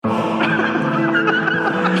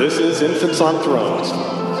This is Infants on Thrones,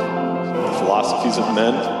 the philosophies of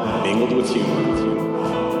men mingled with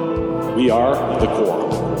humor. We are the Quorum.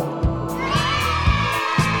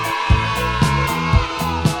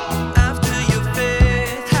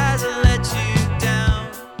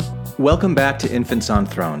 Welcome back to Infants on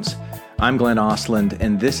Thrones. I'm Glenn Osland,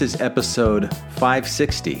 and this is episode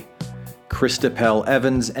 560, Krista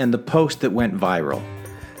Pell-Evans and the post that went viral.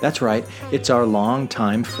 That's right, it's our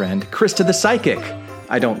longtime friend, Krista the Psychic.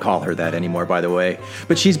 I don't call her that anymore, by the way,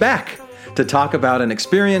 but she's back to talk about an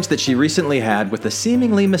experience that she recently had with a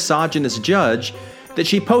seemingly misogynist judge that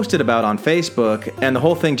she posted about on Facebook, and the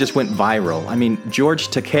whole thing just went viral. I mean, George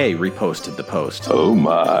Takei reposted the post. Oh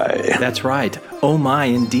my. That's right. Oh my,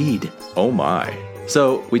 indeed. Oh my.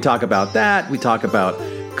 So we talk about that. We talk about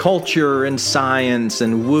culture and science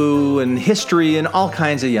and woo and history and all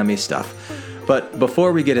kinds of yummy stuff. But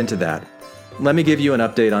before we get into that, let me give you an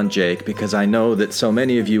update on Jake, because I know that so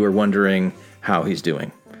many of you are wondering how he's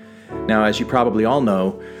doing. Now, as you probably all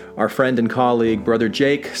know, our friend and colleague, Brother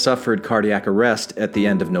Jake, suffered cardiac arrest at the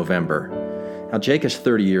end of November. Now, Jake is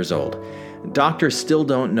 30 years old. Doctors still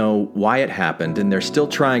don't know why it happened, and they're still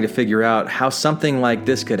trying to figure out how something like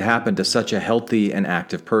this could happen to such a healthy and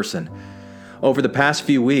active person. Over the past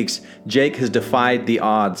few weeks, Jake has defied the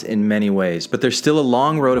odds in many ways, but there's still a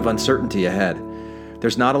long road of uncertainty ahead.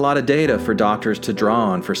 There's not a lot of data for doctors to draw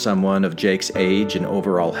on for someone of Jake's age and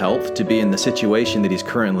overall health to be in the situation that he's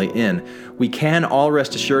currently in. We can all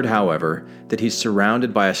rest assured, however, that he's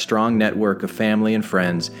surrounded by a strong network of family and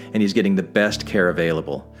friends, and he's getting the best care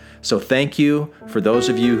available. So thank you for those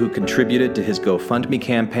of you who contributed to his GoFundMe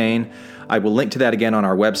campaign. I will link to that again on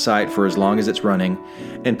our website for as long as it's running.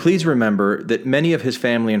 And please remember that many of his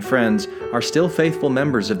family and friends are still faithful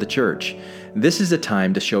members of the church. This is a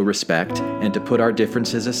time to show respect and to put our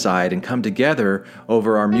differences aside and come together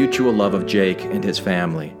over our mutual love of Jake and his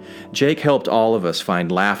family. Jake helped all of us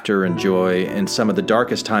find laughter and joy in some of the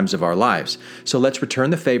darkest times of our lives. So let's return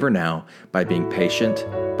the favor now by being patient,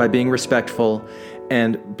 by being respectful,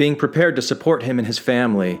 and being prepared to support him and his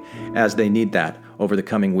family as they need that over the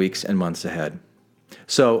coming weeks and months ahead.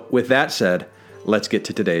 So with that said, let's get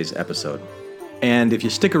to today's episode. And if you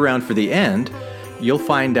stick around for the end, you'll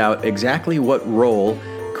find out exactly what role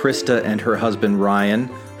Krista and her husband Ryan,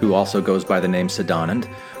 who also goes by the name Sadonand,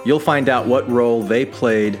 you'll find out what role they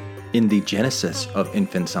played in the genesis of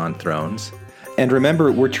Infants on Thrones. And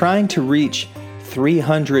remember, we're trying to reach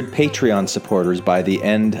 300 Patreon supporters by the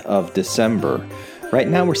end of December. Right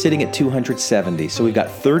now we're sitting at 270, so we've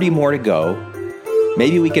got 30 more to go.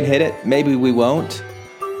 Maybe we can hit it, maybe we won't.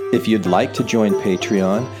 If you'd like to join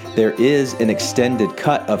Patreon, there is an extended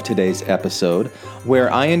cut of today's episode where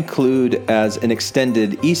I include as an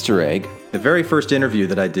extended Easter egg the very first interview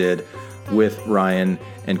that I did with Ryan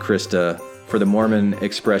and Krista for the Mormon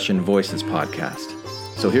Expression Voices podcast.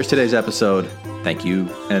 So here's today's episode. Thank you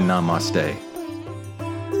and namaste.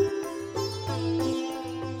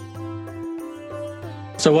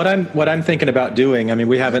 So what I'm thinking about doing, I mean,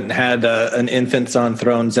 we haven't had an Infants on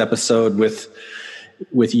Thrones episode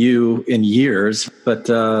with you in years, but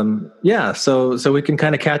so we can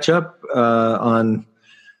kind of catch up on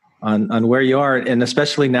where you are, and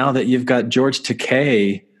especially now that you've got George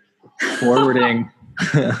Takei forwarding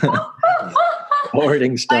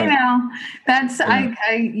stuff. I know. That's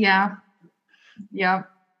yeah.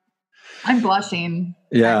 I'm blushing.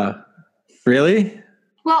 Yeah. Really?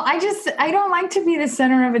 Well, I don't like to be the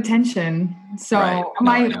center of attention. So Right.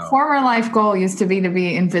 my former life goal used to be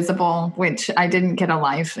invisible, which I didn't get a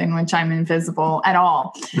life in which I'm invisible at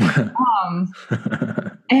all.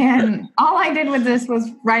 And all I did with this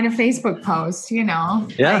was write a Facebook post, Yeah.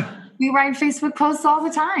 Like, we write Facebook posts all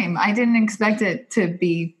the time. I didn't expect it to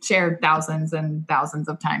be shared thousands and thousands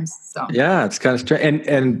of times. So Yeah, it's kind of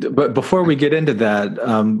strange. But before we get into that,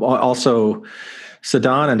 also,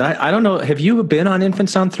 Sadonand, I don't know, have you been on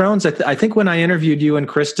Infants on Thrones? I think when I interviewed you and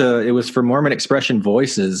Krista, it was for Mormon Expression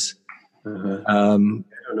Voices. And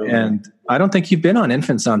I don't think you've been on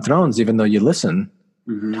Infants on Thrones, even though you listen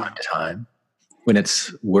time to time when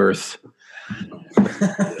it's worth. he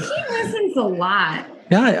listens a lot.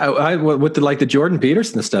 Yeah, I with the Jordan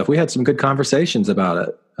Peterson stuff, we had some good conversations about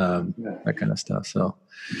it, that kind of stuff. So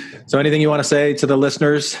anything you want to say to the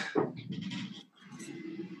listeners?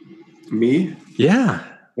 Me? Yeah.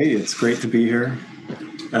 Hey, it's great to be here.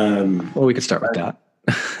 Well, we could start with that.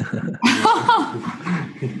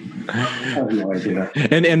 I have no idea.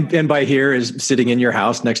 And by here is sitting in your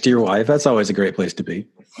house next to your wife. That's always a great place to be.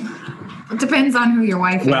 It depends on who your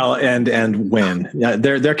wife is. Well, and when. Yeah,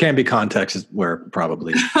 there can be contexts where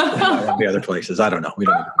probably there will be other places. I don't know. We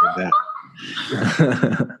don't need to do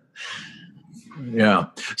that. Yeah.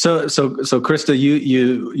 So Krista,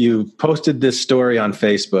 you posted this story on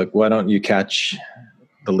Facebook. Why don't you catch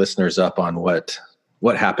the listeners up on what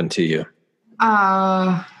happened to you?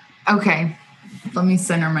 Okay. Let me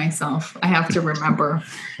center myself. I have to remember.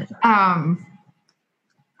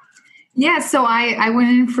 Yeah, so I went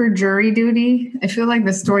in for jury duty. I feel like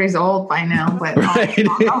the story's old by now, but Right.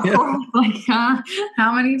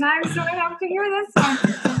 how many times do I have to hear this one?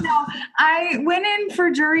 No, I went in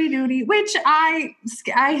for jury duty, which I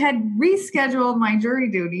had rescheduled my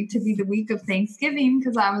jury duty to be the week of Thanksgiving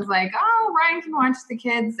because I was like, oh, Ryan can watch the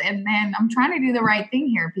kids, and then I'm trying to do the right thing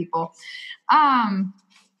here, people.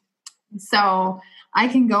 So I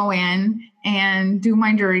can go in and do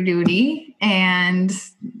my jury duty and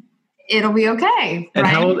it'll be okay. And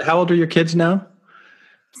right? how old are your kids now?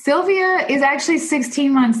 Sylvia is actually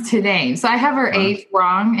 16 months today. So I have her age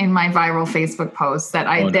wrong in my viral Facebook post that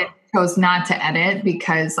I then chose not to edit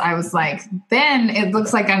because I was like, then it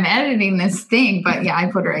looks like I'm editing this thing. But yeah,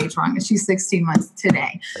 I put her age wrong. She's 16 months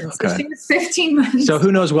today. Okay. So she was 15 months. So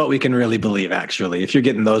who knows what we can really believe, actually, if you're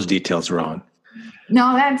getting those details wrong.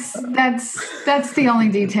 No, that's the only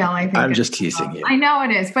detail I think. I'm just teasing you. I know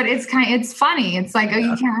it is, but it's funny. It's like,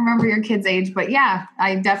 you can't remember your kid's age, but yeah,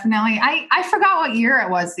 I definitely, I forgot what year it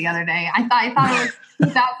was the other day. I thought it was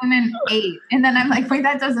 2008. And then I'm like, wait,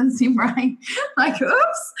 that doesn't seem right. Like,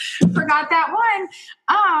 oops, forgot that one.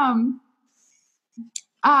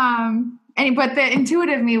 But the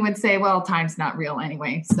intuitive me would say, well, time's not real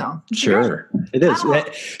anyway. So sure, it is. Oh.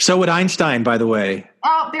 So would Einstein, by the way.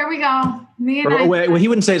 Oh, there we go. Well, he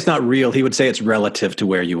wouldn't say it's not real. He would say it's relative to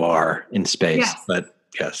where you are in space. Yes. But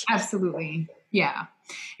yes, absolutely, yeah.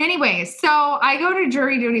 Anyway, so I go to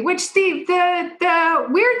jury duty, which the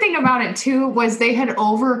weird thing about it too was they had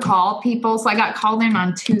overcalled people. So I got called in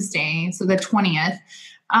on Tuesday, so the 20th.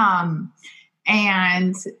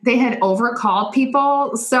 And they had overcalled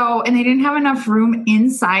people. So, and they didn't have enough room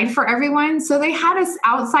inside for everyone. So they had us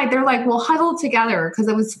outside. They're like, we'll huddle together because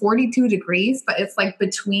it was 42 degrees, but it's like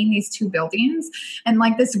between these two buildings. And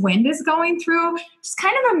like this wind is going through. Just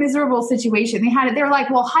kind of a miserable situation. They were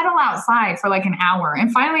like, well, huddle outside for like an hour.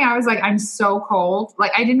 And finally I was like, I'm so cold.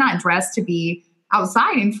 Like I did not dress to be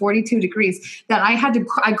outside in 42 degrees that I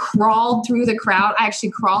crawled through the crowd. I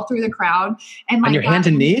actually crawled through the crowd and on your hands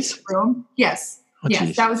and knees? Yes. Oh, yes.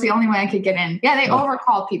 geez. That was the only way I could get in. Yeah. They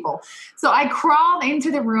overcalled people. So I crawled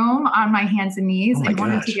into the room on my hands and knees and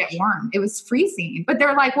wanted to get warm. It was freezing, but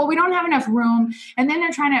they're like, well, we don't have enough room. And then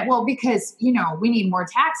they're trying to, because we need more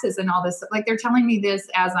taxes and all this. Like they're telling me this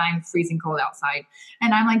as I'm freezing cold outside.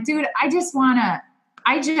 And I'm like, dude, I just want to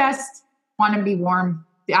be warm.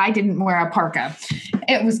 I didn't wear a parka.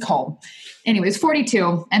 It was cold. Anyway, it was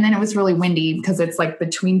 42. And then it was really windy because it's like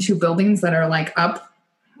between two buildings that are like up.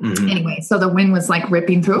 Mm-hmm. Anyway, so the wind was like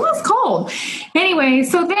ripping through. It was cold. Anyway,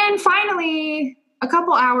 so then finally a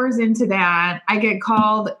couple hours into that, I get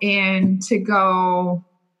called in to go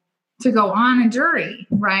on a jury,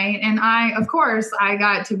 right? And I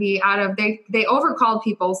got to be they overcalled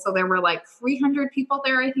people. So there were like 300 people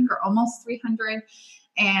there, I think, or almost 300.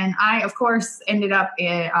 And I, of course, ended up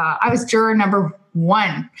I was juror number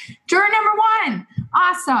one.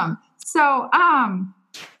 Awesome. So,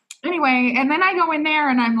 anyway, and then I go in there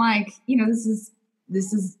and I'm like, this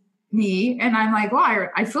is me. And I'm like, well,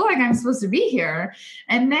 I feel like I'm supposed to be here.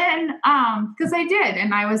 And then, cause I did.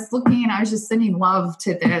 And I was looking and I was just sending love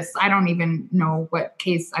to this. I don't even know what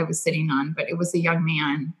case I was sitting on, but it was a young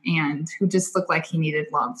man and who just looked like he needed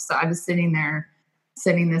love. So I was sitting there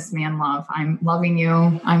sending this man love. I'm loving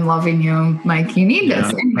you. Like, you need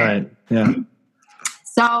this. Right. Yeah.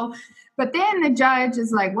 So, but then the judge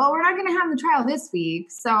is like, well, we're not going to have the trial this week.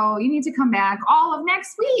 So you need to come back all of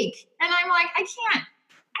next week. And I'm like, I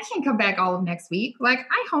can't come back all of next week. Like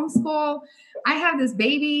I homeschool. I have this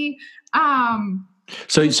baby.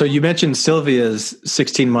 So you mentioned Sylvia's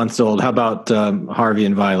 16 months old. How about Harvey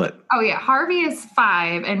and Violet? Oh yeah. Harvey is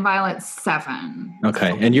 5 and Violet's 7.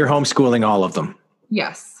 Okay. And you're homeschooling all of them.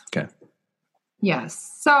 Yes. Okay.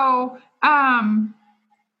 Yes. So, I'm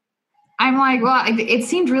like, well, it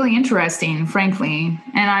seemed really interesting, frankly.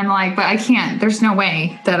 And I'm like, but I can't, there's no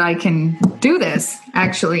way that I can do this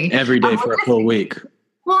actually. Every day for a full week.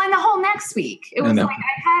 Well, and the whole next week. It was like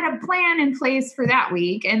I had a plan in place for that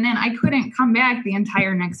week. And then I couldn't come back the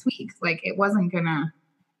entire next week. Like it wasn't gonna,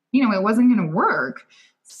 it wasn't gonna work.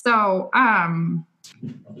 So,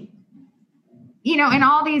 and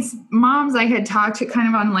all these moms I had talked to kind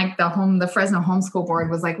of on like the Fresno homeschool board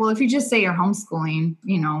was like, well, if you just say you're homeschooling,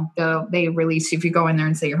 they release you if you go in there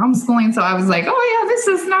and say you're homeschooling. So I was like, oh yeah, this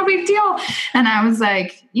is no big deal. And I was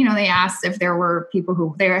like, they asked if there were people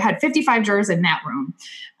who they had 55 jurors in that room.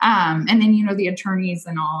 And then, the attorneys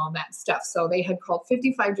and all of that stuff. So they had called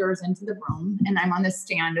 55 jurors into the room, and I'm on the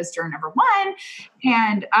stand as juror number 1.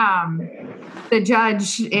 And the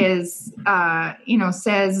judge is,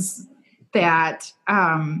 says that,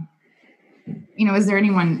 is there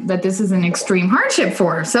anyone that this is an extreme hardship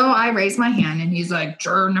for? So I raise my hand, and he's like,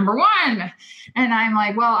 juror number 1. And I'm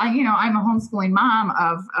like, well, I'm a homeschooling mom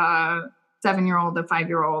of a 7-year-old, a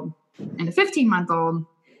 5-year-old, and a 15-month-old.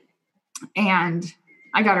 And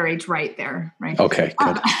I got her age right there. Right. Okay,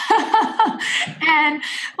 good. And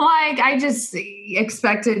I just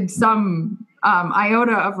expected some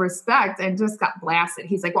iota of respect and just got blasted.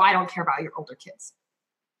 He's like, well, I don't care about your older kids.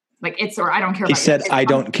 I don't care. He said, I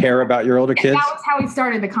don't care about your older kids. That was how he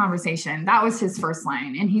started the conversation. That was his first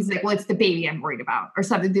line. And he's like, well, it's the baby I'm worried about, or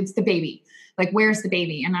something. It's the baby. Where's the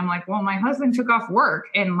baby? And I'm like, well, my husband took off work.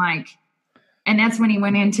 And that's when he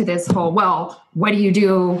went into this whole, well, what do you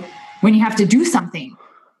do when you have to do something?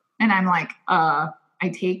 And I'm like, I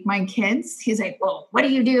take my kids. He's like, well, what do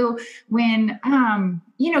you do when,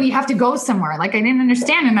 you have to go somewhere? I didn't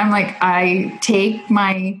understand. And I'm like, I take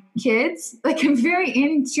my kids. I'm very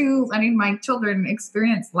into letting my children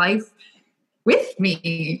experience life with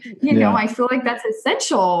me. I feel like that's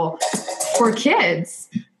essential for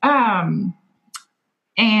kids.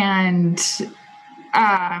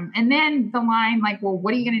 And then the line, well,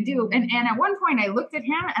 what are you going to do? And at one point I looked at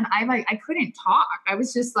him and I couldn't talk. I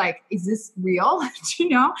was just like, is this real?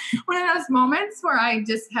 One of those moments where I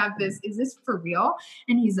just have this, is this for real?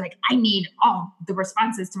 And he's like, I need all the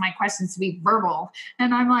responses to my questions to be verbal.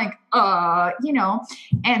 And I'm like,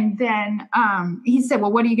 and then he said,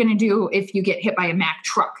 well, what are you going to do if you get hit by a Mack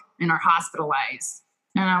truck and are hospitalized?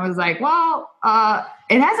 And I was like, well,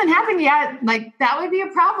 it hasn't happened yet. That would be a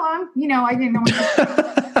problem. I didn't know what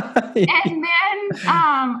to do. And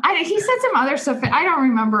then he said some other stuff. I don't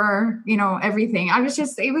remember, everything.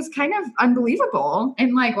 It was kind of unbelievable.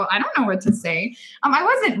 And well, I don't know what to say. I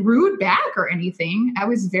wasn't rude back or anything. I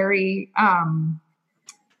was very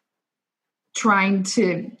trying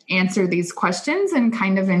to answer these questions and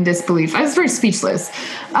kind of in disbelief. I was very speechless,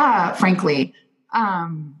 frankly.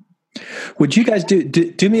 Would you guys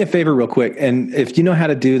do me a favor real quick? And if you know how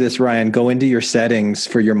to do this, Ryan, go into your settings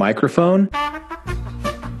for your microphone.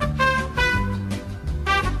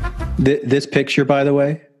 This picture, by the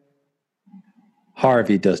way,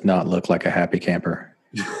 Harvey does not look like a happy camper.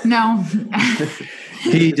 No.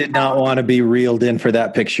 He did not want to be reeled in for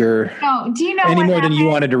that picture. No. Do you know any more than you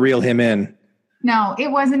wanted to reel him in? No, it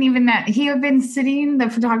wasn't even that. He had been sitting, the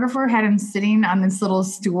photographer had him sitting on this little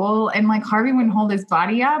stool, and Harvey wouldn't hold his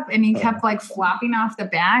body up, and he kept flopping off the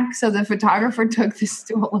back. So the photographer took the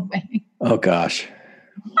stool away. Oh gosh.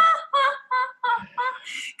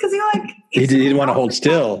 Because he didn't want to hold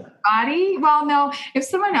still. Body? Well, no. If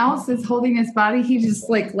someone else is holding his body, he just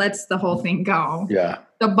lets the whole thing go. Yeah.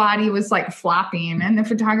 The body was flopping, and the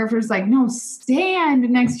photographer's like, no, stand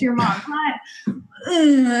next to your mom.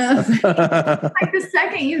 The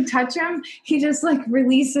second you touch him, he just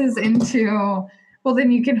releases into, well,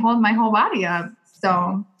 then you can hold my whole body up.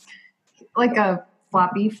 So like a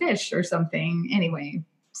floppy fish or something. Anyway.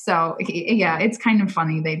 So yeah, it's kind of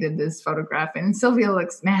funny they did this photograph, and Sylvia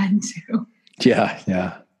looks mad too.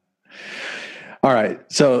 Yeah. All right.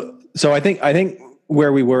 So I think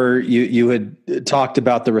where we were, you had talked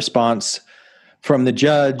about the response from the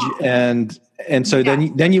judge, and so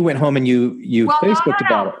then you went home and you Facebooked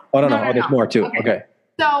about it. Oh, no, there's more to it. Okay.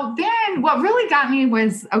 So then what really got me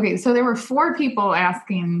was, so there were 4 people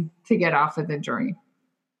asking to get off of the jury.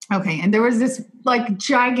 Okay. And there was this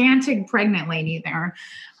gigantic pregnant lady there,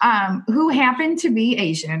 who happened to be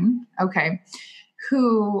Asian. Okay.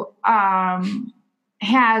 Who,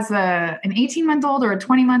 has an 18-month-old or a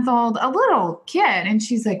 20-month-old, a little kid. And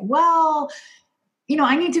she's like, well,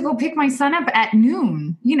 I need to go pick my son up at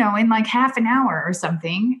noon, in half an hour or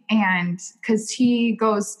something. And cause he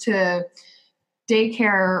goes to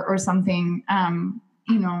daycare or something,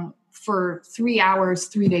 for 3 hours,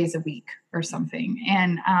 3 days a week or something.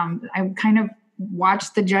 And I kind of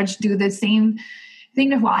watched the judge do the same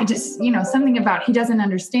thing of, well, I just, something about he doesn't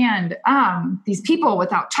understand these people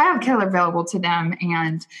without childcare available to them.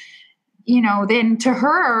 And, then to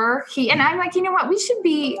her, and I'm like, you know what, we should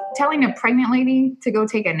be telling a pregnant lady to go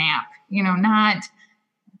take a nap, not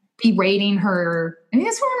berating her. And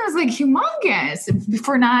this woman was humongous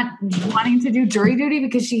for not wanting to do jury duty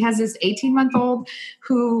because she has this 18-month-old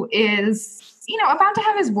who is about to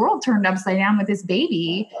have his world turned upside down with his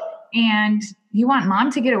baby. And you want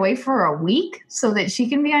mom to get away for a week so that she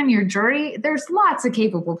can be on your jury? There's lots of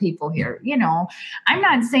capable people here. I'm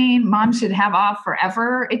not saying mom should have off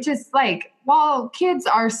forever. It's just like, while kids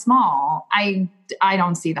are small, I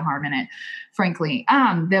don't see the harm in it, frankly.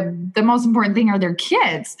 The most important thing are their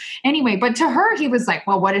kids. Anyway, but to her, he was like,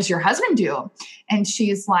 well, what does your husband do? And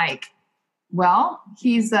she's like, well,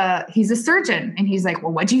 he's a surgeon. And he's like,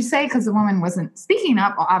 well, what'd you say? Because the woman wasn't speaking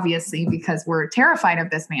up, obviously, because we're terrified of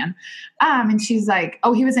this man. And she's like,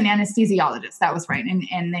 oh, he was an anesthesiologist. That was right.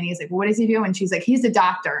 And then he's like, well, what does he do? And she's like, he's a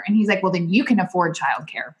doctor. And he's like, well, then you can afford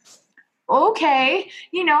childcare. Okay.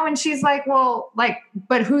 And she's like, well,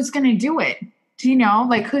 but who's going to do it?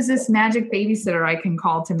 Who's this magic babysitter I can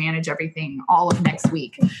call to manage everything all of next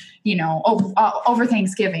week? Over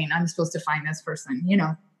Thanksgiving, I'm supposed to find this person,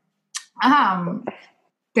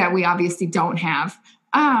 that we obviously don't have.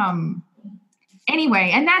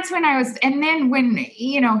 Anyway, and that's when and then when,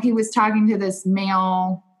 he was talking to this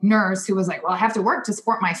male nurse who was like, well, I have to work to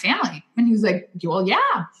support my family. And he was like, well,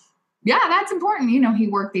 yeah, that's important. He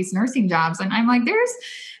worked these nursing jobs. And I'm like,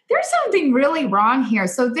 there's something really wrong here.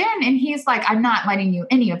 So then, and he's like, I'm not letting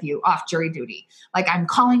any of you off jury duty. Like, I'm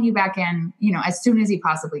calling you back in, as soon as he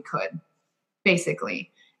possibly could,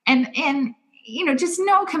 basically. And just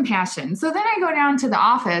no compassion. So then I go down to the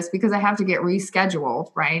office because I have to get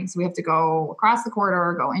rescheduled, right? So we have to go across the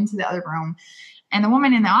corridor, go into the other room. And the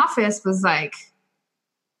woman in the office was like,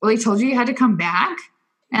 well, they told you had to come back?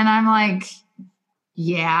 And I'm like,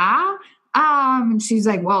 yeah. And she's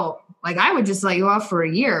like, well, I would just let you off for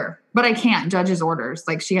a year, but I can't. Judge's orders.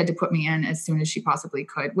 She had to put me in as soon as she possibly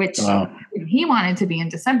could, which he wanted to be in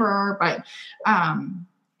December, but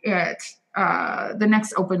the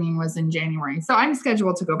next opening was in January. So I'm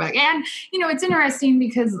scheduled to go back. And, it's interesting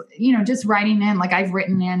because, just writing in, I've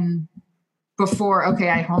written in before, okay,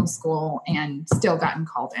 I homeschool and still gotten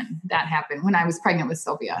called in. That happened when I was pregnant with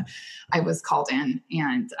Sylvia. I was called in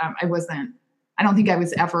and I don't think I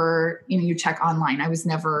was ever, you check online. I was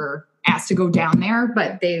never asked to go down there,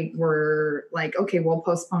 but they were like, okay, we'll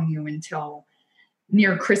postpone you until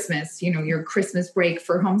near Christmas, your Christmas break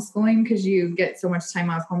for homeschooling because you get so much time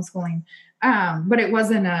off homeschooling. But it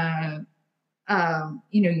wasn't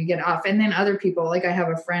you get off. And then other people, I have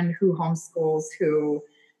a friend who homeschools who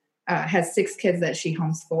has 6 kids that she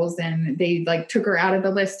homeschools, and they took her out of the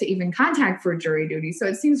list to even contact for jury duty. So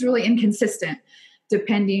it seems really inconsistent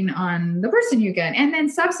depending on the person you get. And then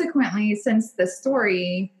subsequently, since the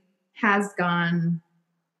story has gone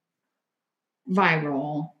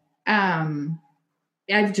viral,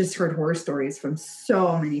 I've just heard horror stories from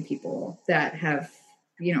so many people that have,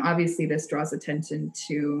 obviously this draws attention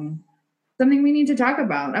to something we need to talk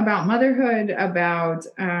about motherhood, about,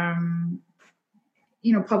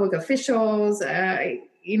 public officials. I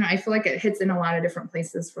feel like it hits in a lot of different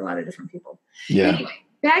places for a lot of different people. Yeah. Anyway,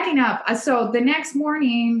 backing up. So the next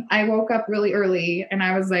morning I woke up really early and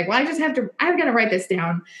I was like, well, I've got to write this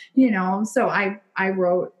down, So I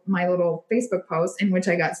wrote my little Facebook post in which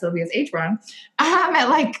I got Sylvia's age wrong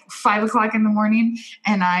at 5 o'clock in the morning.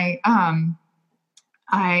 And I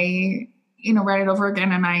read it over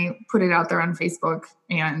again and I put it out there on Facebook,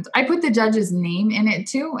 and I put the judge's name in it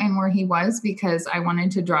too and where he was, because I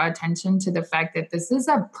wanted to draw attention to the fact that this is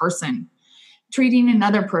a person treating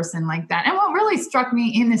another person like that. And what really struck me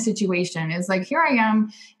in the situation is here I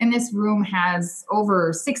am, and this room has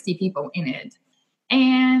over 60 people in it.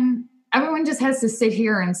 And everyone just has to sit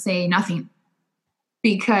here and say nothing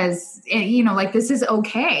because, this is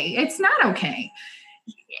okay. It's not okay.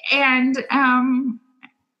 And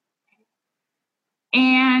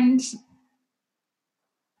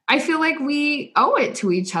I feel like we owe it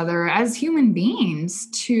to each other as human beings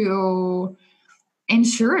to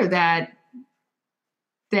ensure that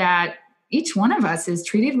each one of us is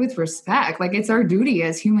treated with respect. It's our duty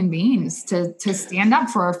as human beings to stand up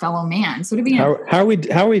for our fellow man. So to be how are we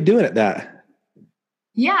doing at that?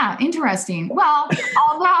 Yeah, interesting. Well,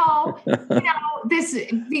 although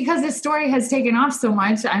because this story has taken off so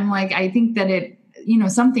much, I'm I think that it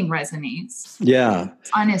something resonates. Yeah,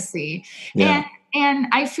 honestly. Yeah. And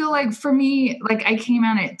I feel for me, I came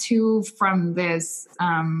at it too from this,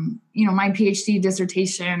 my PhD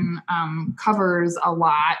dissertation covers a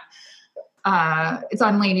lot. It's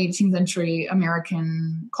on late 18th century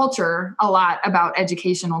American culture, a lot about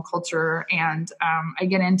educational culture. And I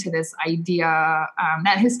get into this idea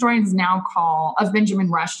that historians now call of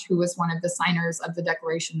Benjamin Rush, who was one of the signers of the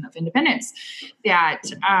Declaration of Independence, that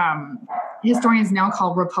historians now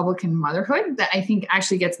call Republican motherhood that I think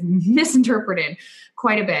actually gets misinterpreted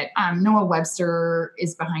quite a bit. Noah Webster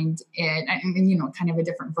is behind it, and kind of a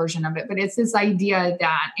different version of it. But it's this idea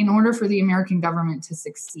that in order for the American government to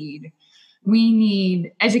succeed, we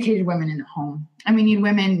need educated women in the home, and we need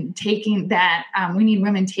women taking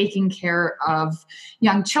care of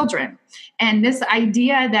young children. And this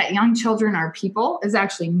idea that young children are people is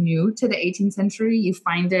actually new to the 18th century. You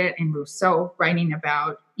find it in Rousseau writing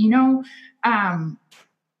about,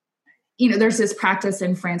 there's this practice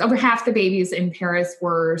in France. Over half the babies in Paris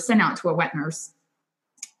were sent out to a wet nurse.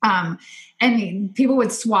 And people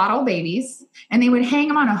would swaddle babies and they would hang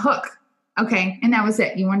them on a hook. Okay. And that was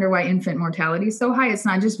it. You wonder why infant mortality is so high. It's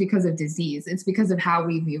not just because of disease. It's because of how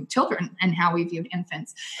we view children and how we viewed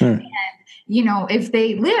infants. And, if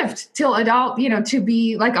they lived till adult, to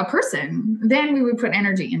be like a person, then we would put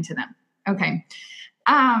energy into them. Okay.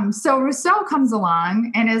 So Rousseau comes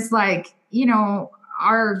along and is like,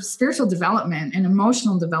 our spiritual development and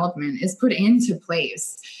emotional development is put into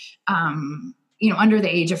place, under the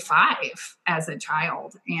age of 5 as a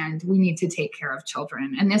child, and we need to take care of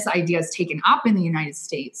children. And this idea is taken up in the United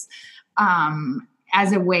States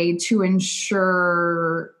as a way to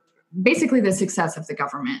ensure basically the success of the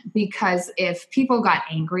government, because if people got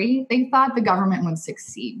angry, they thought the government would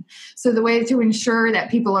succeed. So the way to ensure that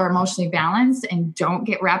people are emotionally balanced and don't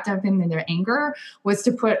get wrapped up in their anger was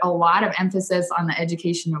to put a lot of emphasis on the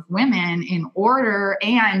education of women in order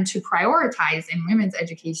and to prioritize in women's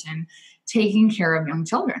education taking care of young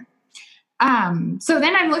children. So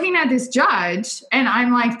then I'm looking at this judge and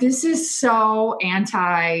I'm like, this is so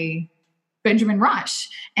anti Benjamin Rush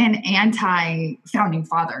and anti-founding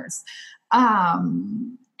fathers.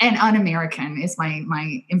 And un-American is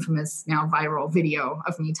my infamous now viral video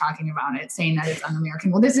of me talking about it, saying that it's un-American.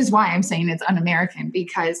 Well, this is why I'm saying it's un-American,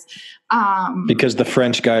 because the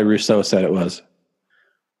French guy Rousseau said it was.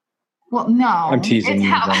 Well, no. I'm teasing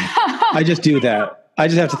you. I just do that. I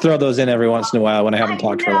just have to throw those in every once in a while when I haven't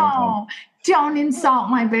talked for a long time. Don't insult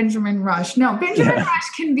my Benjamin Rush. No, Benjamin Rush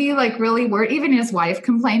can be like really weird. Even his wife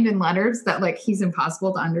complained in letters that like he's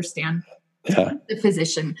impossible to understand. The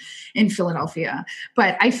physician in Philadelphia.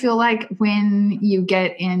 But I feel like when you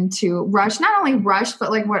get into Rush, not only Rush, but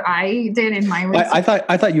like what I did in my research.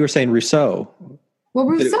 I thought you were saying Rousseau. Well,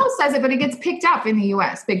 Rousseau says it, but it gets picked up in the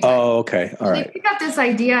U.S. big time. Oh, okay. All right. They pick up this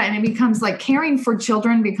idea and it becomes like caring for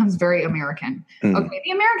children becomes very American. Okay.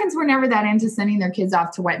 The Americans were never that into sending their kids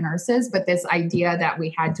off to wet nurses, but this idea that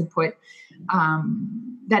we had to put,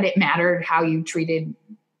 that it mattered how you treated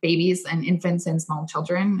babies and infants and small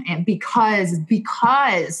children, and because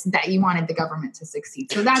that you wanted the government to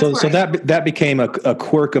succeed. So that's that became a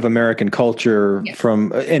quirk of American culture. Yes.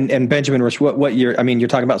 From and Benjamin Rush. What year? I mean, you're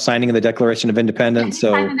talking about signing of the Declaration of Independence.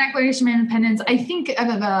 The Declaration of Independence. I think of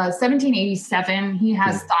 1787. He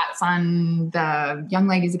has thoughts on the Young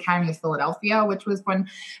Ladies Academy of Philadelphia, which was one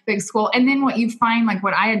big school. And then what you find, like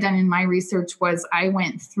what I had done in my research, was I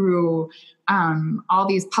went through all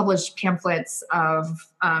these published pamphlets of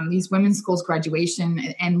these women's schools graduation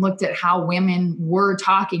and looked at how women were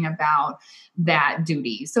talking about that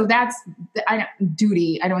duty. So that's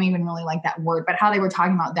duty. I don't even really like that word, but how they were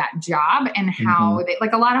talking about that job and how they,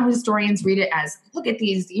 like a lot of historians read it as, look at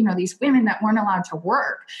these, these women that weren't allowed to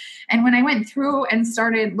work. And when I went through and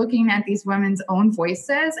started looking at these women's own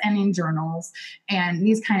voices and in journals and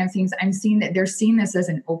these kind of things, I'm seeing that they're seeing this as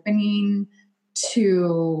an opening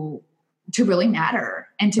to really matter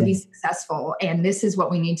and to be successful. And this is what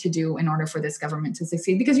we need to do in order for this government to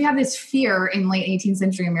succeed, because you have this fear in late 18th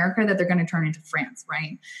century America that they're going to turn into France,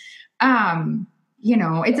 right?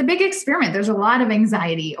 It's a big experiment. There's a lot of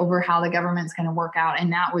anxiety over how the government's going to work out.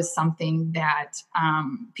 And that was something that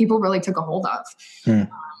people really took a hold of.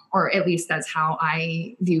 Or at least that's how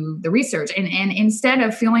I view the research. And instead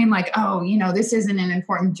of feeling like, this isn't an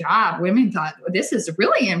important job, women thought, well, this is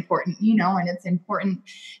really important, and it's important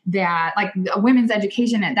that like women's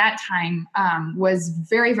education at that time was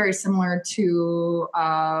very, very similar to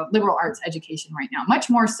liberal arts education right now, much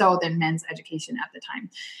more so than men's education at the time.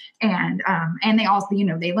 And they also,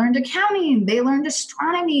 they learned accounting, they learned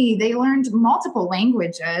astronomy, they learned multiple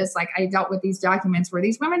languages. Like I dealt with these documents where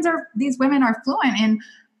these women are fluent in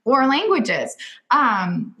 4 languages,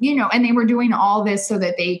 and they were doing all this so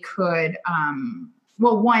that they could,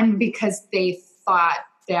 one, because they thought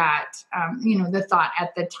that, the thought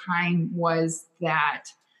at the time was that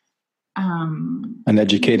an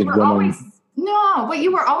educated woman. But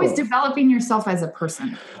you were always developing yourself as a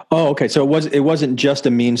person. Oh, okay. So it wasn't just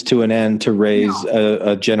a means to an end to raise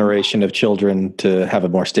a generation of children to have a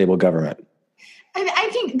more stable government. I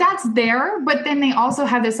think that's there, but then they also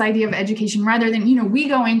have this idea of education rather than, we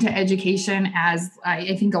go into education as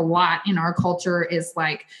I think a lot in our culture is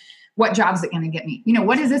like, what job is it going to get me?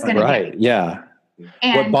 What is this going to get me? Yeah.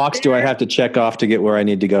 And what box do I have to check off to get where I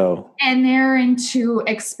need to go? And they're into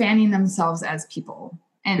expanding themselves as people.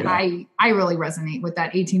 And I really resonate with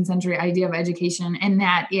that 18th century idea of education, and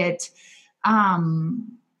that it,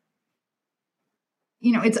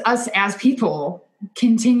 it's us as people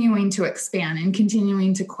continuing to expand and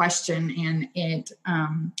continuing to question, and it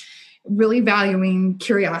really valuing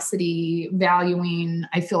curiosity, valuing,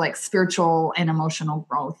 I feel like, spiritual and emotional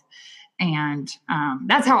growth. And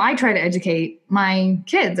that's how I try to educate my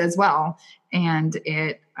kids as well. And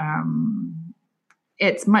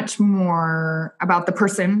it's much more about the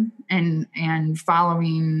person and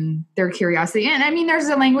following their curiosity. And I mean, there's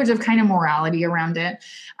a language of kind of morality around it.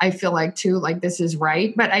 I feel like too, like this is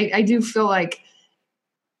right. But I do feel like,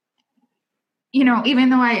 even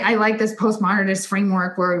though I like this postmodernist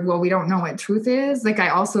framework where, we don't know what truth is, like I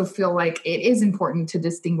also feel like it is important to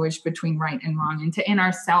distinguish between right and wrong, and in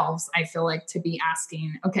ourselves, I feel like to be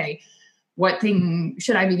asking, okay, what thing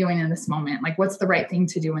should I be doing in this moment? Like, what's the right thing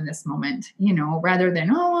to do in this moment? Rather than,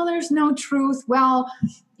 there's no truth. Well,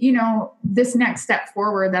 this next step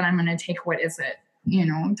forward that I'm going to take, what is it?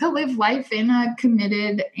 To live life in a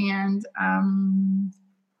committed and, I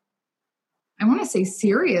want to say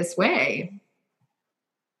serious way.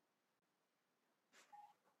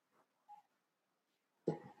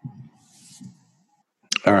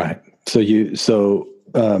 All right.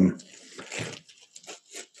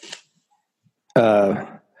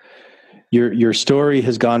 Your story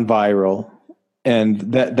has gone viral, and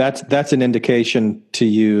that's an indication to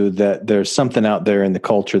you that there's something out there in the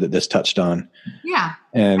culture that this touched on. Yeah.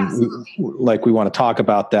 And we want to talk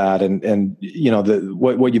about that, and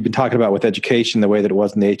what you've been talking about with education, the way that it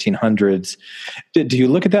was in the 1800s. Do you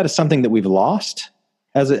look at that as something that we've lost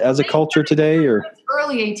as a culture today, or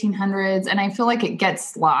early 1800s? And I feel like it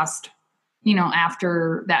gets lost,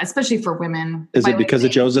 after that, especially for women. Is it because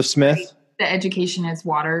of Joseph Smith? The education is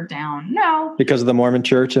watered down. No. Because of the Mormon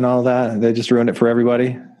Church and all that? They just ruined it for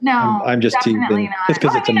everybody? No. I'm just teasing. Not. Just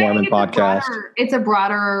because it's a Mormon podcast. It's a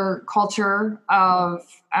broader culture of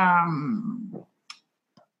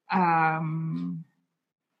a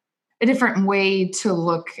different way to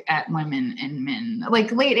look at women and men.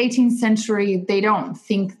 Like late 18th century, they don't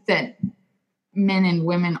think that men and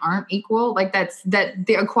women aren't equal. Like that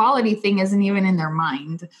the equality thing isn't even in their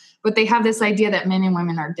mind, but they have this idea that men and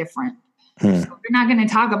women are different. So they're not going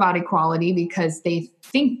to talk about equality because they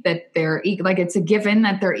think that they're like it's a given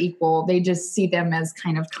that they're equal. They just see them as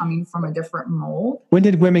kind of coming from a different mold. When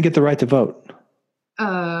did women get the right to vote?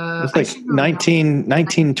 It's like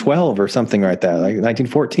 1912 or something like that. Like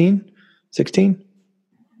 1914, 16?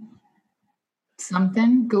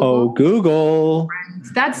 Something. Google. Oh, Google.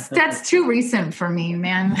 That's too recent for me,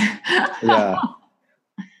 man. Yeah.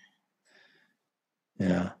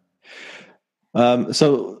 Yeah.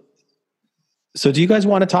 So do you guys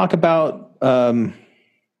want to talk about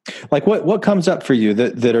like what comes up for you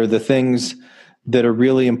that are the things that are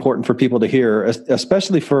really important for people to hear,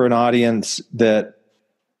 especially for an audience that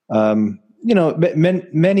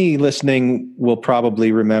many listening will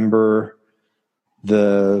probably remember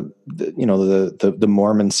the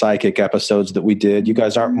Mormon psychic episodes that we did. You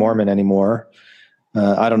guys aren't Mormon anymore.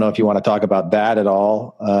 I don't know if you want to talk about that at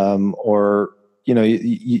all, or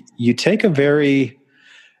you take a very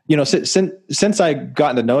since I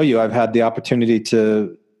gotten to know you, I've had the opportunity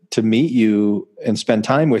to meet you and spend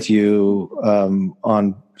time with you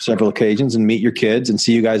on several occasions and meet your kids and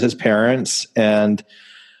see you guys as parents. And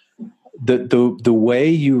the way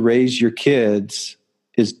you raise your kids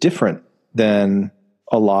is different than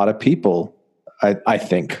a lot of people, I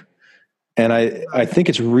think. And I think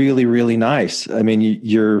it's really, really nice. I mean,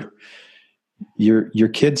 your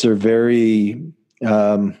kids are very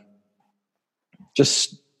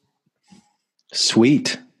just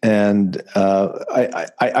sweet. And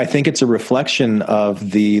I think it's a reflection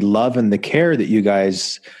of the love and the care that you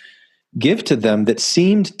guys give to them that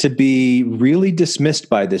seemed to be really dismissed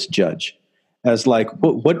by this judge as like,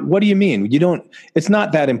 what do you mean? It's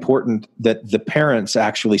not that important that the parents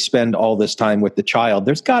actually spend all this time with the child.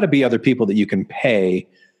 There's got to be other people that you can pay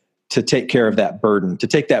to take care of that burden, to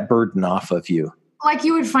take that burden off of you. Like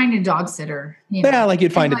you would find a dog sitter. Yeah, like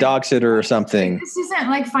you'd find a dog sitter or something. This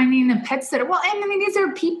isn't like finding a pet sitter. Well, and I mean, these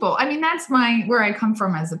are people. I mean, that's where I come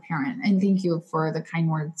from as a parent. And thank you for the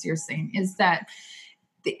kind words you're saying, is that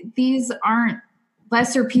these aren't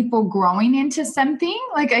lesser people growing into something.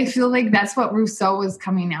 Like, I feel like that's what Rousseau was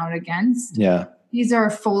coming out against. Yeah. These are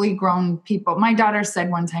fully grown people. My daughter said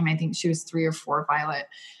one time, I think she was 3 or 4, Violet,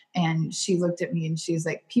 and she looked at me and she's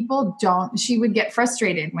like, she would get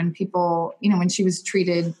frustrated when people, when she was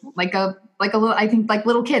treated like a little, I think like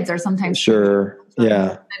little kids are sometimes. Sure.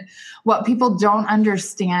 Yeah. What people don't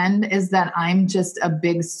understand is that I'm just a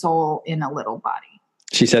big soul in a little body.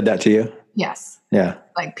 She said that to you? Yes. Yeah.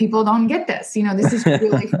 Like people don't get this, this is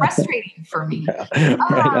really frustrating for me. Yeah.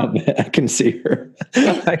 I can see her.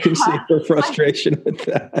 I can see her frustration with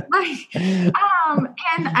that.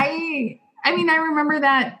 And I remember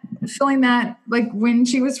that feeling that like when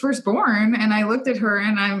she was first born and I looked at her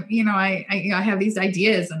and I have these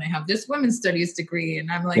ideas and I have this women's studies degree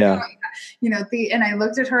and I'm like, and I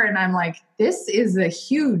looked at her and I'm like, this is a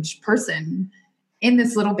huge person in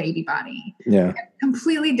this little baby body. Yeah.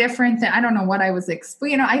 Completely different than, I don't know what I was I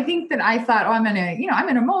think that I thought, I'm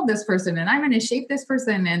going to mold this person and I'm going to shape this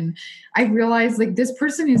person. And I realized like this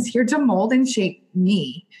person is here to mold and shape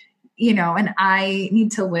me, and I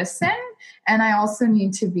need to listen. And I also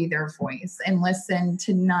need to be their voice and listen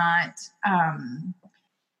to not, I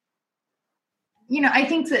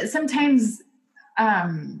think that sometimes,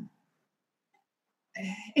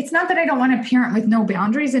 it's not that I don't want a parent with no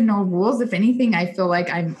boundaries and no rules. If anything, I feel like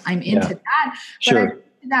I'm into that. But I'm into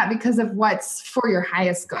that because of what's for your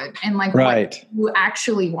highest good and like what you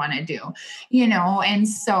actually want to do, And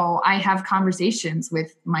so I have conversations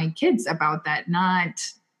with my kids about that, not,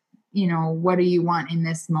 what do you want in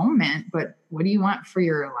this moment, but what do you want for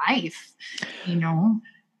your life,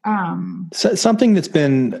 So something that's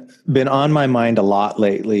been on my mind a lot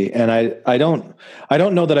lately, and I don't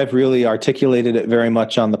know that I've really articulated it very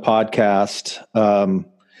much on the podcast,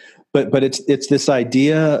 but it's this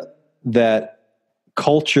idea that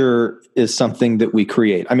culture is something that we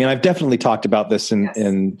create. I mean, I've definitely talked about this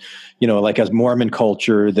in like as Mormon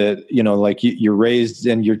culture that, like you're raised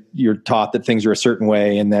and you're taught that things are a certain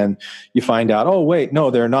way. And then you find out, oh, wait, no,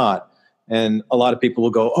 they're not. And a lot of people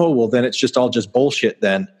will go, oh, well, then it's just bullshit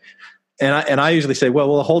then. And I usually say,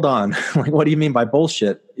 well, hold on. Like, what do you mean by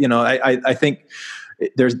bullshit? I think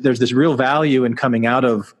there's this real value in coming out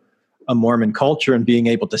of a Mormon culture and being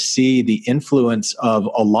able to see the influence of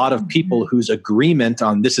a lot of people whose agreement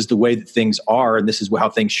on this is the way that things are and this is how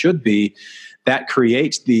things should be, that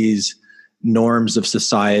creates these norms of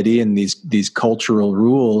society and these cultural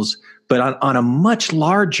rules. But on a much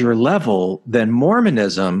larger level than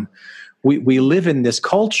Mormonism, we live in this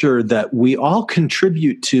culture that we all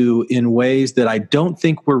contribute to in ways that I don't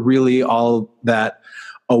think we're really all that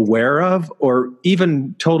aware of or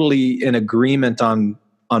even totally in agreement on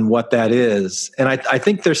what that is. And I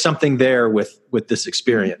think there's something there with this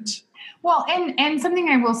experience. Well, and something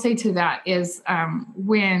I will say to that is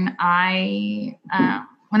when I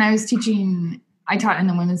was teaching, I taught in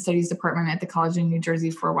the women's studies department at the college in New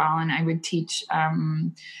Jersey for a while, and I would teach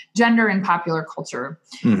gender and popular culture.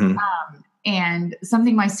 Mm-hmm. And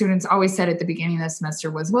something my students always said at the beginning of the semester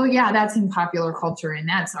was, well, yeah, that's in popular culture and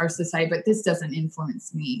that's our society, but this doesn't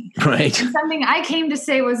influence me. Right. And something I came to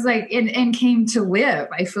say was like, and came to live,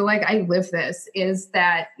 I feel like I live this, is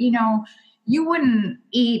that, you wouldn't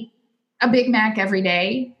eat a Big Mac every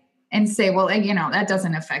day and say, well, that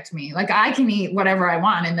doesn't affect me. Like I can eat whatever I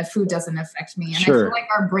want and the food doesn't affect me. And sure. I feel like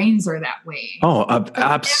our brains are that way. Oh,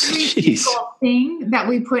 absolutely. Every single thing that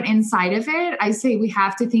we put inside of it, I say we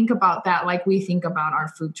have to think about that like we think about our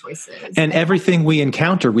food choices. And everything we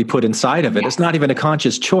encounter, we put inside of it. Yes. It's not even a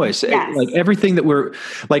conscious choice. Yes. Like everything that we're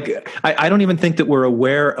like, I don't even think that we're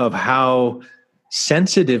aware of how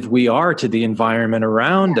sensitive we are to the environment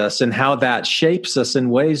around us and how that shapes us in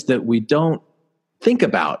ways that we don't think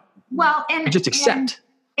about. Well, and just accept.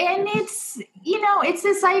 And it's, it's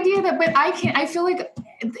this idea that, but I feel like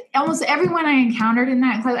almost everyone I encountered in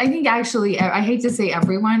that class, I think actually, I hate to say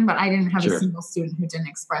everyone, but I didn't have a single student who didn't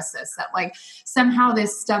express this, that like somehow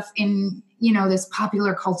this stuff in, this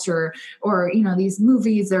popular culture or, these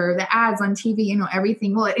movies or the ads on TV,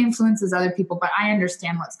 everything, well, it influences other people, but I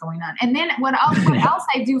understand what's going on. And then what else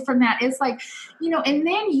I do from that is like, and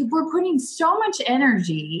then we're putting so much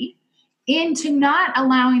energy into not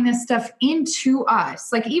allowing this stuff into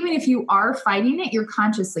us. Like, even if you are fighting it, you're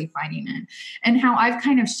consciously fighting it. And how I've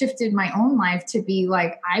kind of shifted my own life to be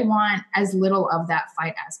like, I want as little of that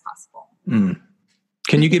fight as possible. Mm.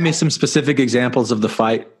 Can you give me some specific examples of the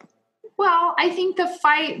fight? Well, I think the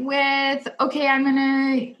fight with, okay, I'm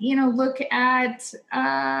going to, look at,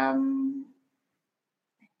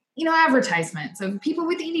 advertisements of people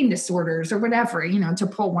with eating disorders or whatever, to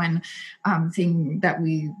pull one thing that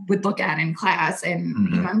we would look at in class.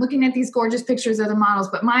 And I'm looking at these gorgeous pictures of the models,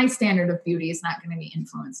 but my standard of beauty is not going to be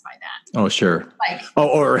influenced by that. Oh, sure. Like,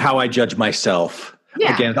 or how I judge myself.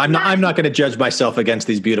 Yeah. Again, I'm not going to judge myself against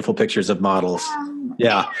these beautiful pictures of models.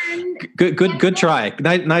 Yeah. Good try.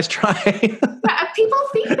 Nice try. People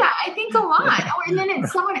think that. I think a lot. And then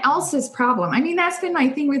it's someone else's problem. I mean, that's been my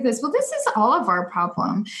thing with this. Well, this is all of our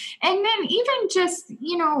problem. And then even just,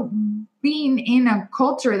 being in a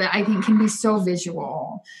culture that I think can be so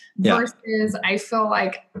visual versus I feel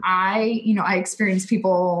like I experience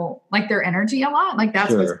people like their energy a lot. Like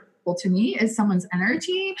that's what's cool to me is someone's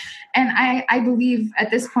energy. And I believe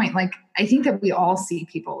at this point, like, I think that we all see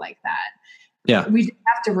people like that. Yeah. We just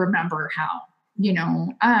have to remember how,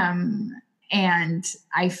 and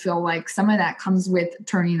I feel like some of that comes with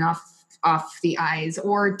turning off the eyes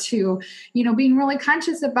or to, being really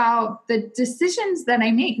conscious about the decisions that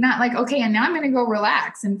I make. Not like, okay, and now I'm going to go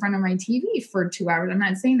relax in front of my TV for 2 hours. I'm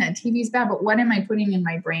not saying that TV is bad, but what am I putting in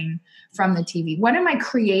my brain from the TV? What am I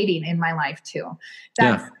creating in my life too?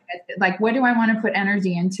 That's like, what do I want to put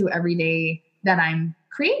energy into every day that I'm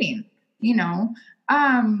creating,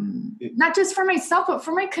 not just for myself, but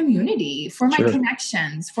for my community, for my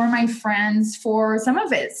connections, for my friends, for some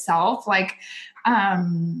of itself, like,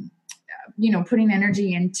 putting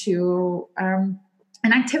energy into an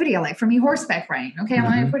activity I like. For me, horseback riding. Okay, I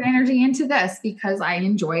want to put energy into this because I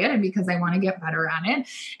enjoy it and because I want to get better at it.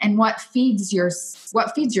 And what feeds your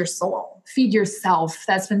soul? Feed yourself.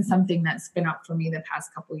 That's been something that's been up for me the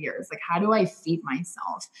past couple of years. Like, how do I feed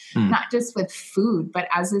myself? Not just with food, but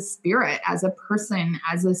as a spirit, as a person,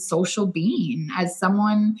 as a social being, as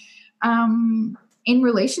someone in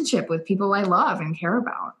relationship with people I love and care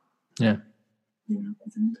about. Yeah.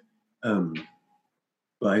 Well,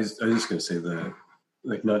 I was just going to say that,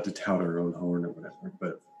 like, not to tout our own horn or whatever,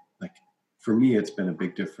 but like for me, it's been a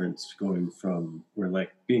big difference going from where,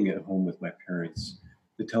 like, being at home with my parents,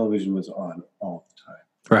 the television was on all the time.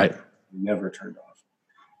 Right. Never turned off.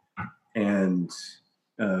 And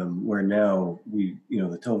where now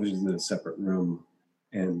the television's in a separate room,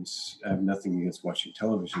 and I have nothing against watching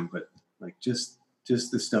television, but like just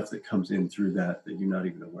the stuff that comes in through that you're not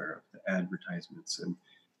even aware of, the advertisements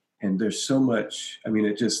and there's so much,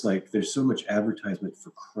 there's so much advertisement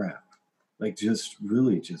for crap, like just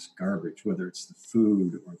really just garbage, whether it's the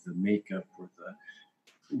food or the makeup or the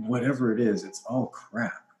whatever it is, it's all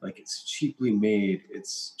crap. Like, it's cheaply made.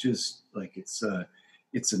 It's just like, it's a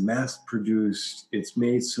mass produced, it's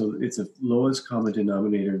made so it's a lowest common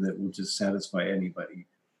denominator that will just satisfy anybody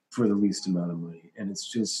for the least amount of money. And it's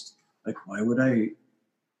just like, why would I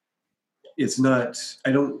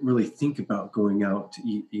don't really think about going out to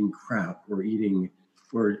eating crap or eating,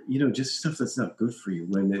 or, just stuff that's not good for you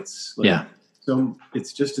when it's like, so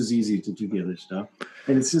it's just as easy to do the other stuff.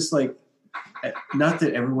 And it's just like, not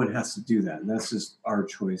that everyone has to do that. And that's just our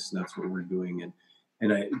choice. And that's what we're doing.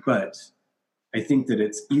 But I think that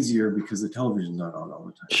it's easier because the television's not on all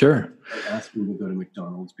the time. Sure. I ask people to go to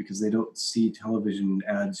McDonald's because they don't see television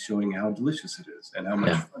ads showing how delicious it is and how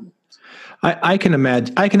much fun it is. I can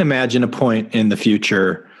imagine a point in the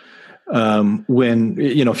future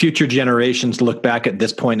when future generations look back at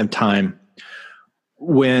this point in time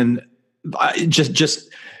when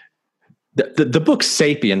the book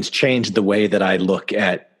Sapiens changed the way that I look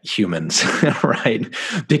at humans, right?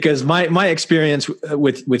 Because my experience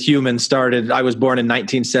with humans started, I was born in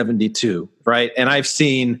 1972, right? And I've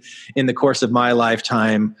seen in the course of my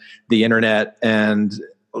lifetime, the internet and,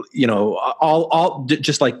 all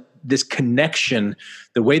just like this connection,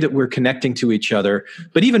 the way that we're connecting to each other.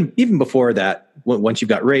 But even before that, once you've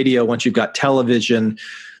got radio, once you've got television,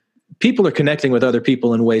 people are connecting with other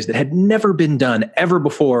people in ways that had never been done ever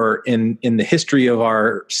before in the history of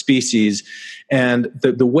our species. And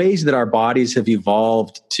the ways that our bodies have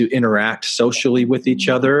evolved to interact socially with each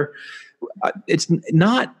other, it's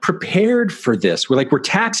not prepared for this. We're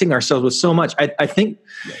taxing ourselves with so much. I think,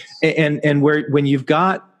 and when you've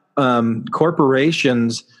got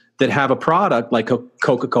corporations that have a product like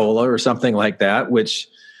Coca-Cola or something like that, which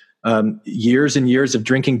years and years of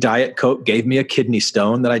drinking Diet Coke gave me a kidney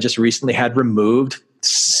stone that I just recently had removed.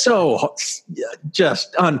 So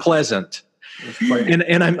just unpleasant.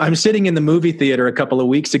 And I'm sitting in the movie theater a couple of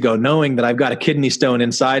weeks ago knowing that I've got a kidney stone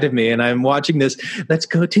inside of me, and I'm watching this, let's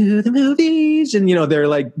go to the movies. And, they're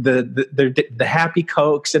like the happy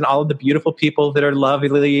Cokes and all of the beautiful people that are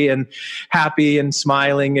lovely and happy and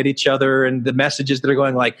smiling at each other. And the messages that are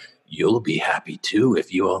going like, you'll be happy too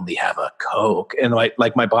if you only have a Coke. And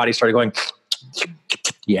like my body started going,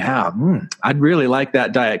 yeah, I'd really like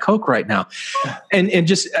that Diet Coke right now. And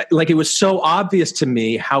just like, it was so obvious to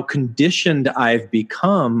me how conditioned I've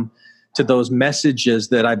become to those messages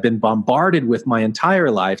that I've been bombarded with my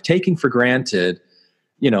entire life, taking for granted,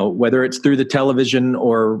 whether it's through the television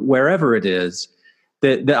or wherever it is.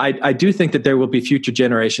 I do think that there will be future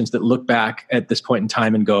generations that look back at this point in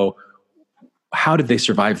time and go, how did they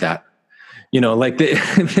survive that? Like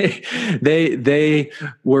they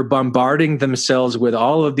were bombarding themselves with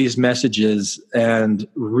all of these messages and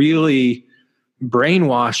really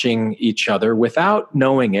brainwashing each other without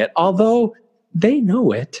knowing it. Although they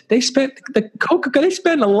know it. They spent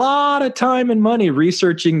a lot of time and money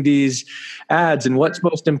researching these ads and what's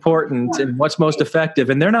most important and what's most effective.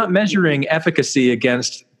 And they're not measuring efficacy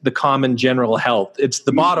against the common general health. It's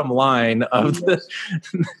the bottom line of the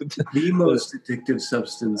most addictive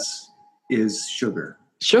substance is sugar.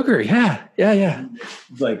 Sugar, yeah.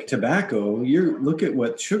 Like tobacco, look at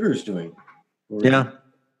what sugar's doing. Yeah.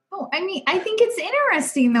 Oh, I mean, I think it's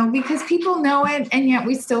interesting though, because people know it and yet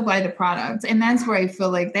we still buy the product. And that's where I feel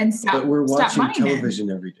like then But we're watching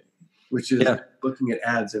television every day, which is looking at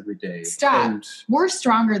ads every day. And we're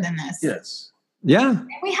stronger than this. Yes. Yeah. And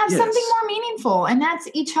we have something more meaningful, and that's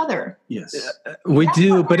each other. Yes. We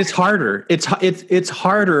do, but it's harder. It's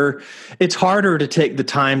harder. It's harder to take the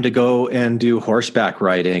time to go and do horseback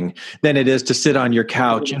riding than it is to sit on your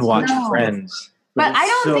couch and watch Friends. But I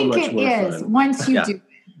don't think it is once you do.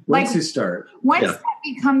 Once you start. Once that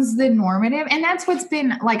becomes the normative, and that's what's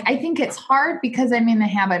been like, I think it's hard because I'm in the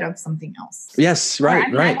habit of something else. Yes,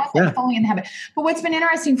 right. I wasn't fully in the habit. But what's been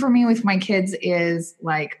interesting for me with my kids is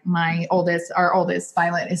like our oldest,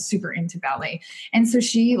 Violet, is super into ballet. And so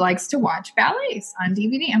she likes to watch ballets on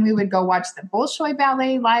DVD. And we would go watch the Bolshoi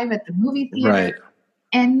Ballet live at the movie theater. Right.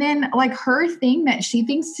 And then like her thing that she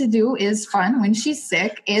thinks to do is fun when she's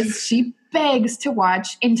sick is she begs to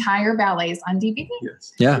watch entire ballets on DVD.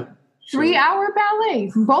 Yes. Yeah. 3-hour ballet.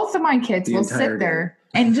 Both of my kids will sit there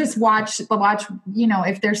and just watch,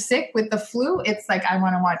 if they're sick with the flu, it's like, I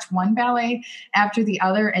want to watch one ballet after the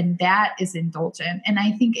other. And that is indulgent. And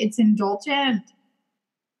I think it's indulgent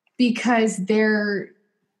because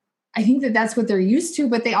I think that's what they're used to,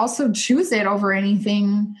 but they also choose it over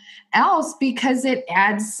anything else because it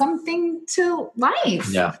adds something to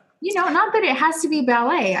life. Yeah. Not that it has to be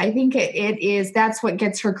ballet. I think it is, that's what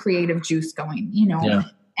gets her creative juice going, Yeah.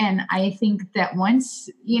 And I think that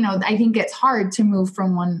once, I think it's hard to move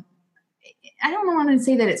from one. I don't want to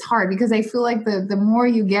say that it's hard because I feel like the more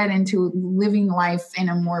you get into living life in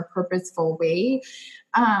a more purposeful way.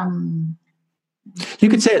 You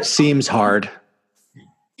could say it seems hard.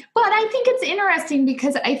 But I think it's interesting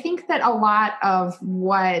because I think that a lot of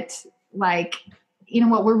what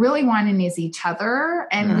we're really wanting is each other.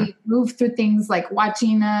 And we move through things like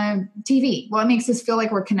watching TV. Well, it makes us feel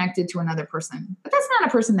like we're connected to another person. But that's not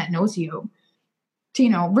a person that knows you,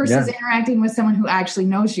 versus interacting with someone who actually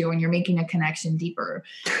knows you and you're making a connection deeper.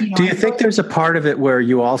 Do you think there's a part of it where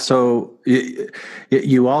you also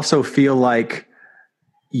feel like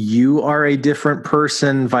you are a different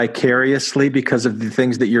person vicariously because of the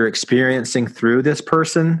things that you're experiencing through this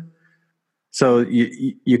person? So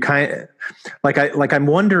you kind of I'm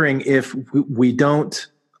wondering if we don't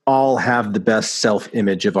all have the best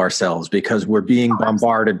self-image of ourselves because we're being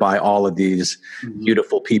bombarded by all of these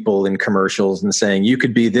beautiful people in commercials and saying you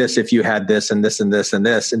could be this if you had this and this and this and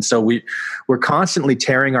this. And so we're constantly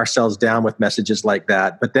tearing ourselves down with messages like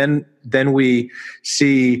that. But then we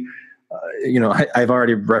see, I've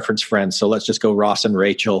already referenced Friends, so let's just go Ross and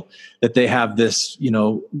Rachel, that they have this,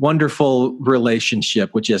 wonderful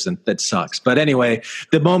relationship, that sucks. But anyway,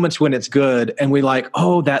 the moments when it's good and we like,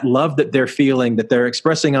 oh, that love that they're feeling, that they're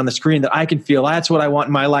expressing on the screen that I can feel, that's what I want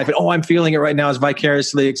in my life. And I'm feeling it right now, is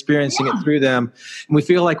vicariously experiencing it through them. And we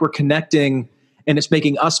feel like we're connecting and it's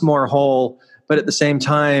making us more whole. But at the same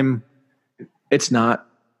time, it's not.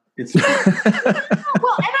 Well,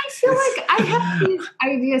 and I feel like I have these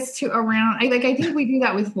ideas too around, I think we do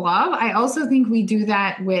that with love. I also think we do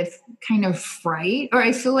that with kind of fright, or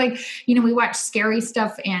I feel like, we watch scary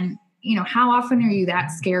stuff and, how often are you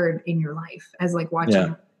that scared in your life as watching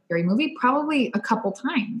a scary movie? Probably a couple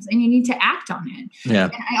times, and you need to act on it. Yeah.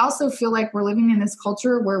 And I also feel like we're living in this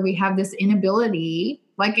culture where we have this inability,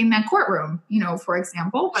 like in that courtroom, for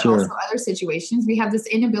example, but also other situations, we have this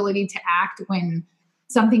inability to act when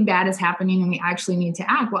something bad is happening and we actually need to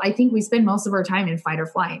act. Well, I think we spend most of our time in fight or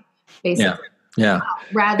flight, basically. Yeah.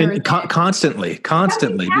 Rather than constantly,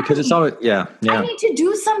 because it's always, I need to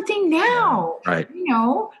do something now. Right. And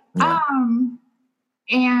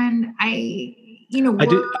we're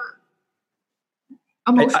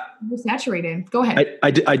emotionally saturated. Go ahead.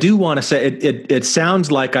 I do want to say it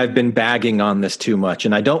sounds like I've been bagging on this too much,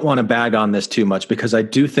 and I don't want to bag on this too much because I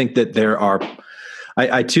do think that there are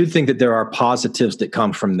positives that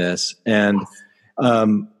come from this. And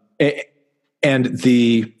And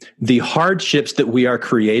the hardships that we are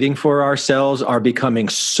creating for ourselves are becoming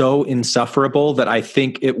so insufferable that I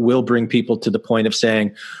think it will bring people to the point of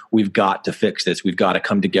saying, we've got to fix this. We've got to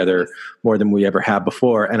come together more than we ever have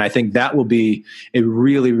before. And I think that will be a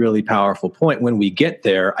really, really powerful point when we get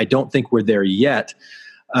there. I don't think we're there yet.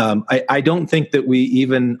 I don't think that we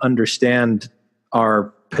even understand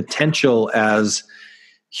our potential as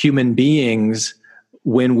human beings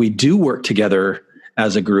when we do work together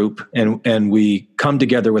as a group and we come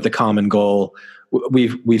together with a common goal.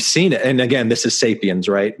 We've seen it. And again, this is Sapiens,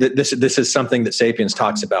 right? This is something that Sapiens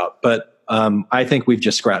talks about. But I think we've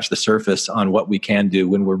just scratched the surface on what we can do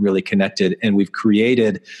when we're really connected. And we've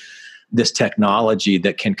created this technology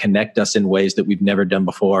that can connect us in ways that we've never done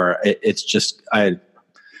before. It's just, I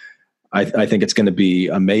think it's going to be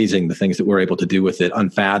amazing, the things that we're able to do with it,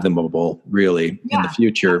 unfathomable, really, in the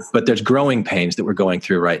future. But there's growing pains that we're going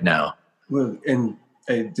through right now. Well, and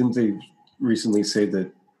didn't they recently say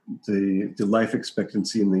that the life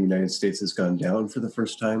expectancy in the United States has gone down for the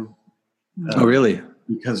first time? Oh, really?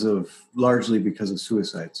 Largely because of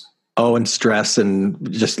suicides. Oh, and stress,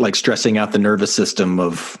 and just like stressing out the nervous system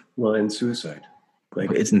of. Well, and suicide.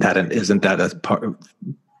 Like, isn't that a part of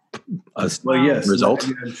a yes, result?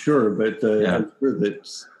 I'm sure, but I'm sure that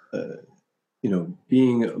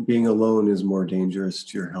being alone is more dangerous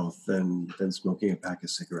to your health than smoking a pack of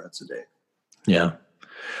cigarettes a day. Yeah.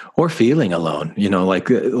 Or feeling alone,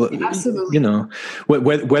 Absolutely.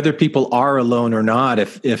 Whether people are alone or not,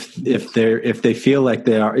 if they feel like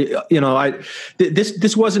they are,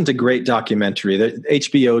 this wasn't a great documentary that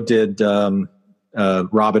HBO did.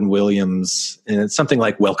 Robin Williams, and it's something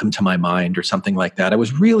like Welcome to My Mind or something like that. I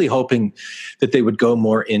was really hoping that they would go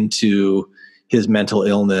more into his mental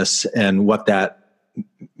illness and what that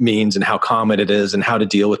means and how common it is and how to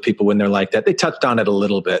deal with people when they're like that. They touched on it a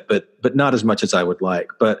little bit, but not as much as I would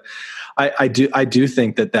like. But I do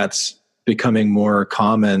think that that's becoming more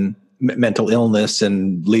common, mental illness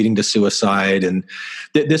and leading to suicide. And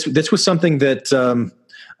this was something that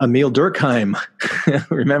Emil Durkheim,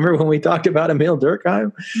 remember when we talked about Emil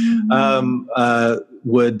Durkheim,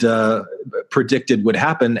 predicted would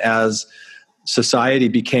happen as society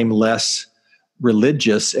became less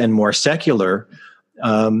religious and more secular.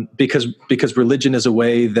 Because religion is a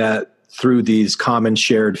way that through these common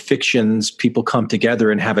shared fictions, people come together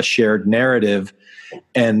and have a shared narrative.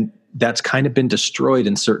 And that's kind of been destroyed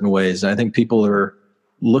in certain ways. And I think people are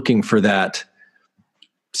looking for that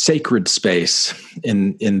sacred space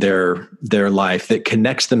in their life that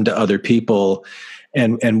connects them to other people.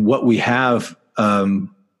 And what we have,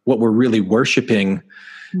 what we're really worshiping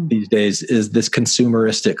these days is this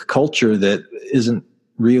consumeristic culture that doesn't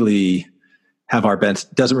really have our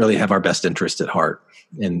best interest at heart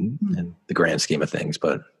in the grand scheme of things.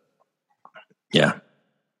 But yeah.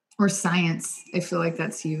 Or science. I feel like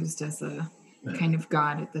that's used as a kind of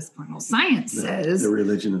God at this point. Well, science says. The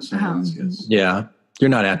religion of science, yes. Yeah. You're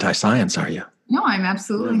not anti-science, are you? No, I'm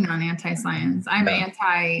absolutely not anti-science. I'm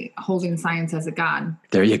anti-holding science as a God.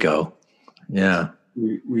 There you go. Yeah.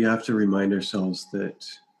 We have to remind ourselves that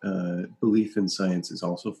belief in science is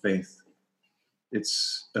also faith.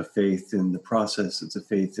 It's a faith in the process. It's a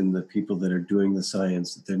faith in the people that are doing the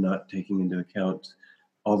science, that they're not taking into account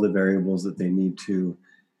all the variables that they need to.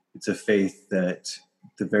 It's a faith that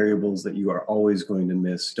the variables that you are always going to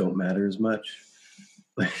miss don't matter as much.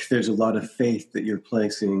 Like, there's a lot of faith that you're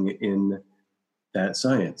placing in that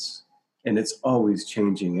science, and it's always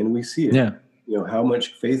changing. And we see it. Yeah. How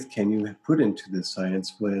much faith can you put into this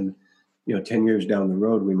science when, 10 years down the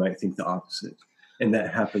road, we might think the opposite. And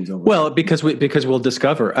that happens over. Well, because we'll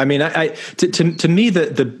discover. I mean, to me,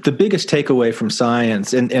 the biggest takeaway from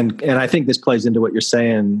science, and I think this plays into what you're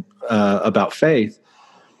saying about faith,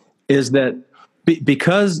 is that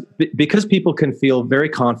because people can feel very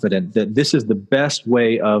confident that this is the best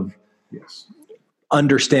way of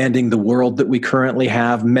understanding the world that we currently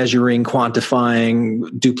have, measuring,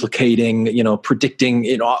 quantifying, duplicating,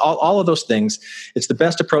 predicting, all of those things. It's the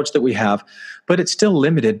best approach that we have, but it's still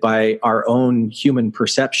limited by our own human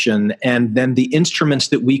perception and then the instruments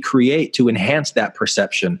that we create to enhance that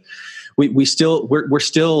perception. We're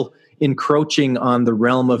still encroaching on the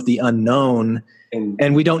realm of the unknown,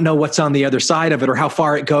 and we don't know what's on the other side of it or how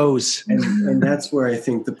far it goes. And that's where I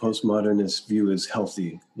think the postmodernist view is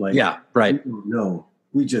healthy. Like, yeah, right. We don't know.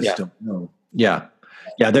 We just don't know. Yeah.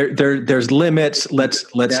 Yeah. There's limits.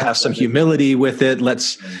 Let's have some humility with it.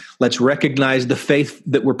 Let's recognize the faith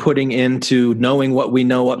that we're putting into knowing what we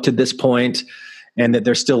know up to this point, and that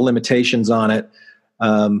there's still limitations on it.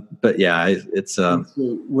 But yeah, it's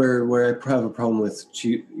where I have a problem with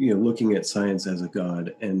looking at science as a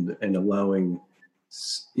God and allowing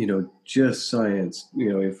just science,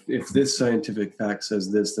 if this scientific fact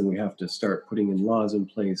says this, then we have to start putting in laws in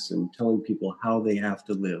place and telling people how they have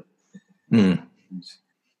to live. Mm.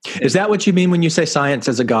 Is that what you mean when you say science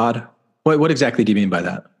as a god? What exactly do you mean by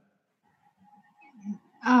that?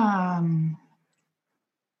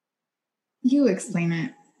 You explain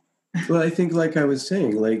it. Well, I think, like I was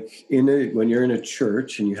saying, like when you're in a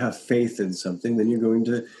church and you have faith in something, then you're going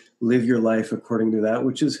to live your life according to that,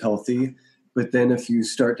 which is healthy. But then if you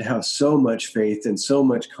start to have so much faith and so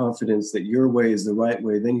much confidence that your way is the right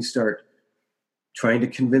way, then you start trying to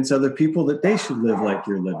convince other people that they should live like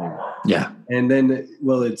you're living. Yeah. And then,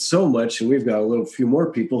 well, it's so much, and we've got a few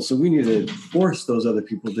more people, so we need to force those other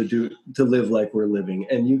people to live like we're living.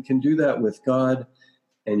 And you can do that with God,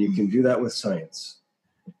 and you can do that with science.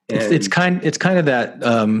 It's kind of that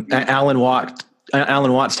Alan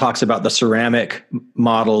Watts talks about the ceramic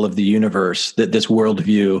model of the universe, that this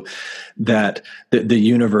worldview that the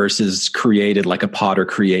universe is created like a potter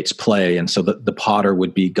creates clay. And so the potter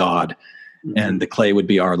would be God, mm-hmm. and the clay would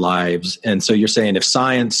be our lives. And so you're saying if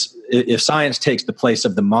science takes the place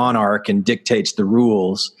of the monarch and dictates the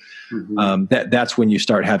rules, mm-hmm. That's when you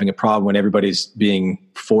start having a problem, when everybody's being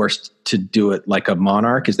forced to do it like a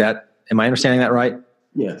monarch. Am I understanding that right?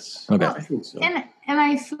 Yes. Okay. I think so. And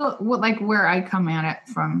I feel like where I come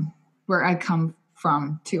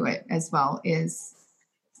from to it as well is,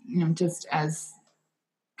 just as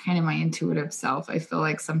kind of my intuitive self, I feel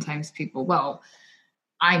like sometimes people, well,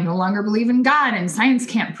 I no longer believe in God and science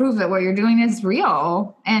can't prove that what you're doing is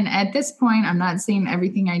real. And at this point, I'm not saying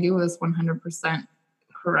everything I do is 100%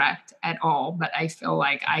 correct at all, but I feel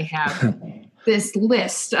like I have this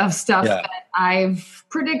list of stuff that I've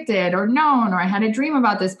predicted or known, or I had a dream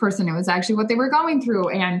about this person. It was actually what they were going through.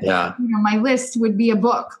 And, my list would be a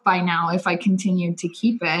book by now if I continued to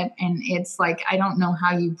keep it. And it's like, I don't know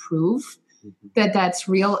how you prove that that's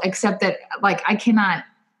real, except that like, I cannot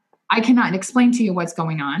explain to you what's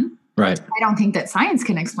going on. Right. I don't think that science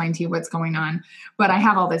can explain to you what's going on, but I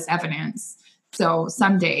have all this evidence. So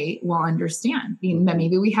someday we'll understand.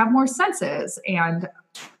 Maybe we have more senses, and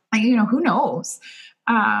who knows?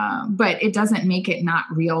 But it doesn't make it not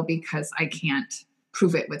real because I can't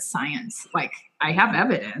prove it with science. Like, I have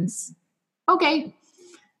evidence. Okay.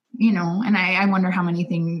 And I wonder how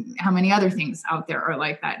many other things out there are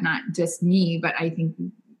like that. Not just me, but I think,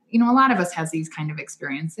 a lot of us has these kind of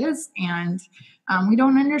experiences, and we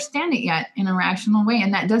don't understand it yet in a rational way.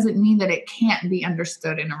 And that doesn't mean that it can't be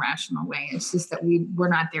understood in a rational way. It's just that we're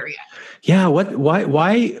not there yet. Yeah.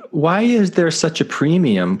 Why is there such a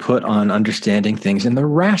premium put on understanding things in the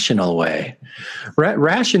rational way?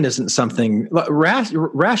 Rationality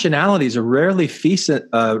is a rarely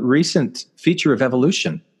recent feature of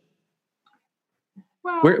evolution.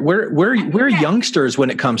 Well, we're youngsters when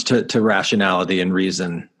it comes to rationality and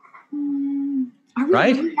reason. Are we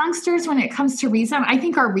really youngsters when it comes to reason? I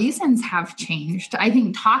think our reasons have changed. I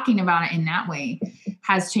think talking about it in that way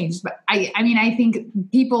has changed. But I think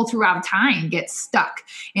people throughout time get stuck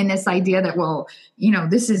in this idea that, well,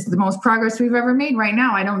 this is the most progress we've ever made right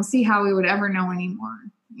now. I don't see how we would ever know anymore.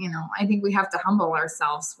 I think we have to humble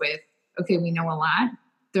ourselves with, okay, we know a lot.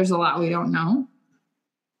 There's a lot we don't know.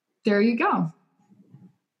 There you go.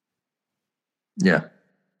 Yeah.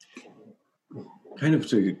 Kind of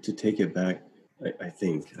to take it back, I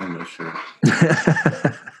think, I'm not sure.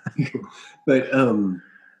 But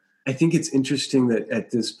I think it's interesting that at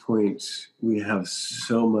this point we have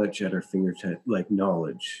so much at our fingertips, like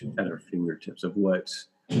knowledge at our fingertips of what,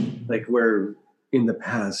 like where in the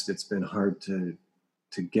past it's been hard to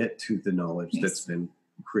get to the knowledge that's been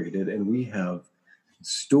created. And we have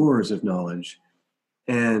stores of knowledge.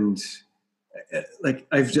 And like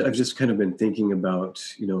I've just kind of been thinking about,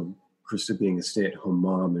 Krista being a stay-at-home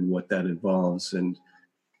mom and what that involves, and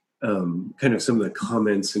kind of some of the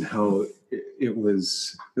comments and how it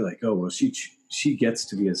was like, oh, well, she gets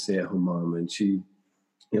to be a stay-at-home mom, and she,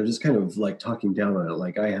 just kind of like talking down on it,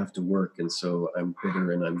 like I have to work, and so I'm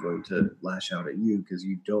bitter and I'm going to lash out at you because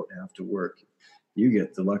you don't have to work. You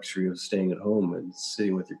get the luxury of staying at home and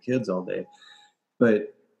sitting with your kids all day.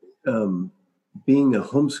 But being a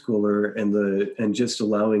homeschooler and just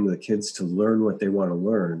allowing the kids to learn what they want to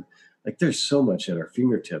learn, like there's so much at our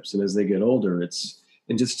fingertips. And as they get older,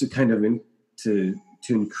 and just to kind of to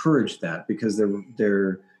encourage that, because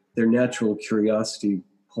their natural curiosity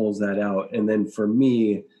pulls that out. And then for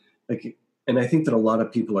me, like, and I think that a lot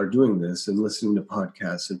of people are doing this and listening to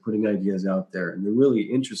podcasts and putting ideas out there, and they're really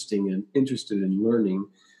interested in learning.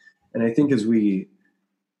 And I think as we,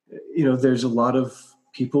 there's a lot of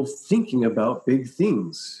people thinking about big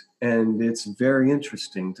things, and it's very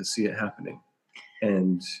interesting to see it happening.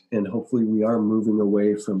 and hopefully we are moving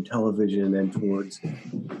away from television and towards,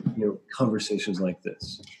 conversations like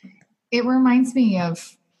this. It reminds me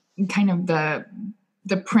of kind of the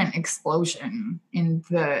print explosion in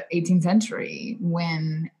the 18th century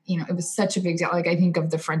when, it was such a big deal. Like I think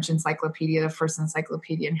of the French encyclopedia, the first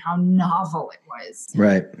encyclopedia, and how novel it was.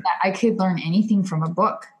 Right. That I could learn anything from a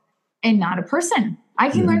book and not a person. I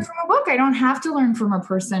can learn from a book. I don't have to learn from a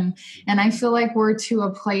person. And I feel like we're to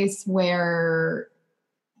a place where,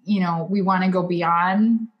 we want to go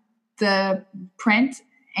beyond the print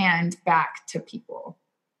and back to people.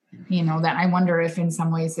 That I wonder if in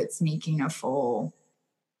some ways it's making a full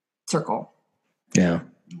circle. Yeah.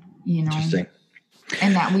 Interesting.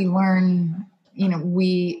 And that we learn,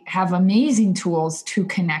 we have amazing tools to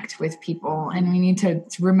connect with people. And we need to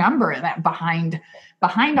remember that behind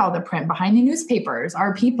all the print, behind the newspapers,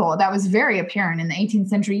 are people. That was very apparent in the 18th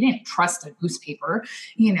century. You didn't trust a newspaper.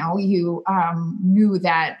 You knew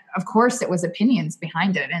that, of course, it was opinions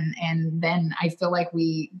behind it. And then I feel like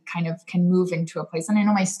we kind of can move into a place. And I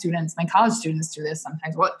know my college students do this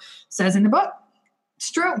sometimes. What says in the book, it's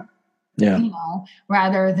true. Yeah.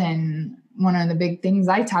 Rather than one of the big things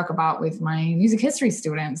I talk about with my music history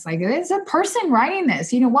students, like it's a person writing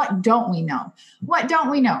this. What don't we know? What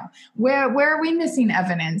don't we know? Where are we missing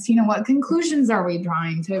evidence? What conclusions are we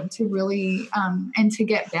drawing to really and to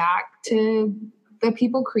get back to the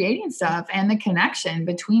people creating stuff and the connection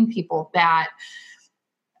between people that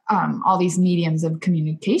all these mediums of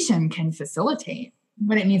communication can facilitate,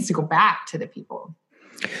 but it needs to go back to the people.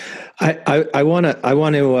 I want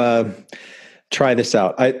to try this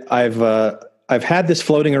out. I've had this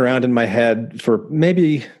floating around in my head for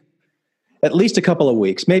maybe at least a couple of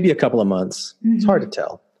weeks, maybe a couple of months. Mm-hmm. It's hard to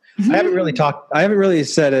tell. Mm-hmm. I haven't really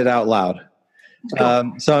said it out loud.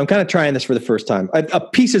 So I'm kind of trying this for the first time.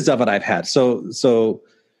 Pieces of it I've had. So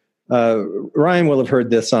Ryan will have heard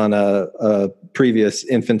this on a previous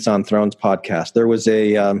Infants on Thrones podcast. There was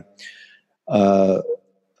a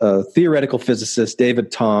theoretical physicist,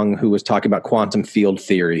 David Tong, who was talking about quantum field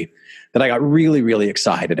theory that I got really, really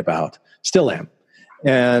excited about. Still am.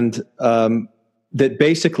 And that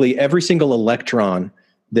basically every single electron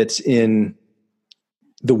that's in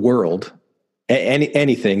the world,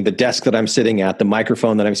 anything, the desk that I'm sitting at, the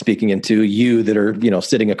microphone that I'm speaking into, you that are,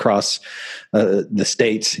 sitting across the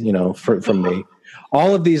states, from me,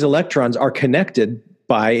 all of these electrons are connected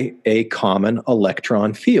by a common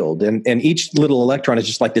electron field. And each little electron is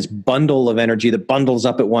just like this bundle of energy that bundles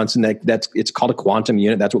up at once. And it's called a quantum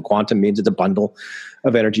unit. That's what quantum means. It's a bundle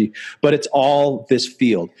of energy, but it's all this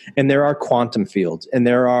field. And there are quantum fields and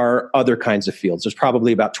there are other kinds of fields. There's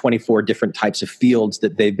probably about 24 different types of fields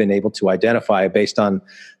that they've been able to identify based on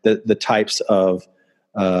the types of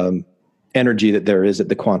energy that there is at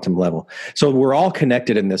the quantum level. So we're all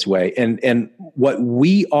connected in this way. And what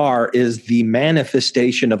we are is the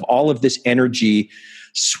manifestation of all of this energy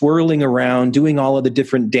swirling around, doing all of the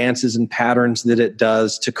different dances and patterns that it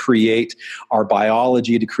does to create our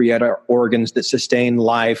biology, to create our organs that sustain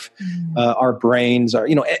life, our brains,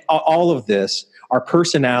 all of this, our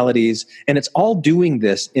personalities. And it's all doing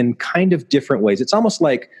this in kind of different ways. It's almost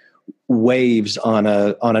like waves on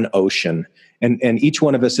an ocean. And each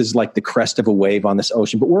one of us is like the crest of a wave on this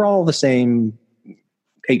ocean, but we're all the same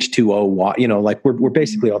H2O, we're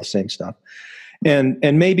basically all the same stuff.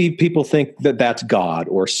 And maybe people think that that's God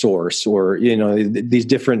or source or, these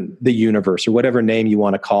different, the universe or whatever name you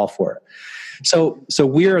want to call for it. So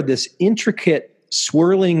we're this intricate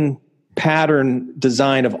swirling pattern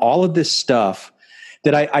design of all of this stuff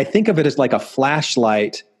that I think of it as like a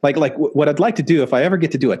flashlight. Like what I'd like to do if I ever get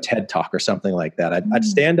to do a TED Talk or something like that, I'd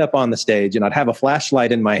stand up on the stage and I'd have a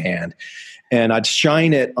flashlight in my hand and I'd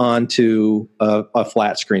shine it onto a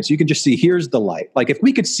flat screen. So you can just see, here's the light. Like if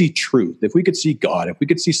we could see truth, if we could see God, if we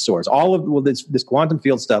could see source, all of this quantum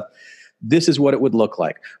field stuff, this is what it would look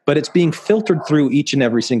like. But it's being filtered through each and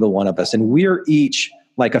every single one of us. And we're each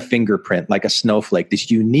like a fingerprint, like a snowflake, this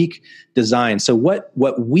unique design. So what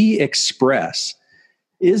we express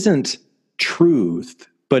isn't truth,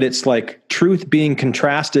 but it's like truth being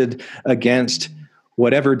contrasted against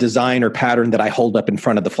whatever design or pattern that I hold up in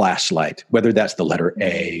front of the flashlight, whether that's the letter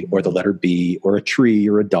A or the letter B or a tree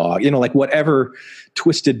or a dog, like whatever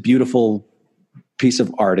twisted, beautiful piece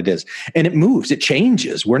of art it is. And it moves, it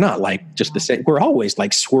changes. We're not like just the same. We're always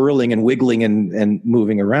like swirling and wiggling and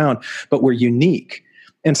moving around, but we're unique.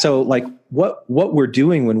 And so like what we're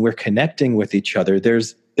doing when we're connecting with each other,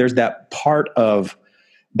 there's that part of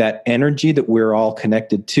that energy that we're all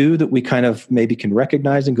connected to that we kind of maybe can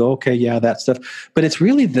recognize and go, okay, yeah, that stuff. But it's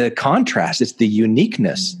really the contrast. It's the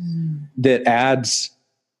uniqueness that adds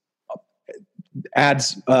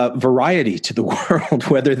adds variety to the world,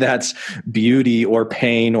 whether that's beauty or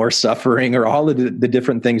pain or suffering or all of the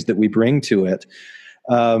different things that we bring to it.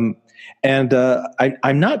 I'm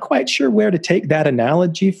not quite sure where to take that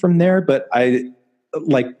analogy from there, but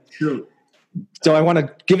Sure. So I want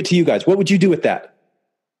to give it to you guys. What would you do with that?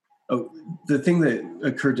 Oh, the thing that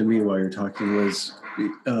occurred to me while you're talking was,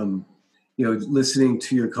 listening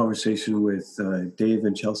to your conversation with Dave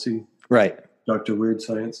and Chelsea, Right. Dr. Weird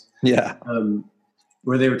Science. Yeah.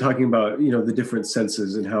 Where they were talking about, the different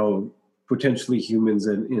senses and how potentially humans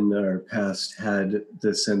in our past had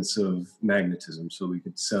the sense of magnetism, so we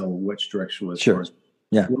could tell which direction was Sure. north.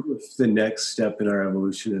 Yeah. What if the next step in our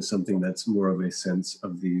evolution is something that's more of a sense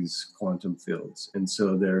of these quantum fields? And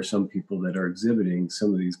so there are some people that are exhibiting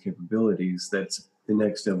some of these capabilities. That's the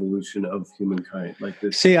next evolution of humankind, like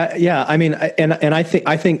this. See, I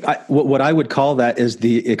think what I would call that is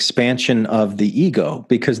the expansion of the ego,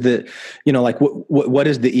 because what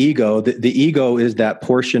is the ego? The ego is that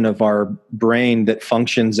portion of our brain that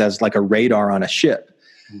functions as like a radar on a ship.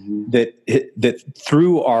 Mm-hmm. That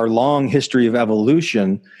through our long history of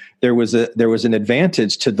evolution, there was an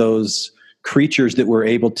advantage to those creatures that were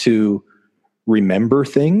able to remember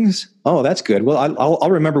things. Oh, that's good. Well,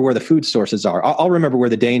 I'll remember where the food sources are. I'll remember where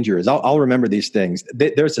the danger is. I'll remember these things.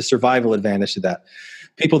 There's a survival advantage to that.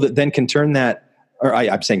 People that then can turn that, or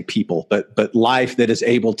I'm saying people, but life that is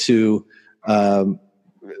able to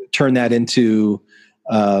turn that into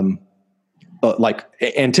like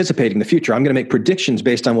anticipating the future. I'm going to make predictions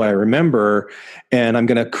based on what I remember, and I'm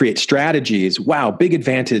going to create strategies. Wow, big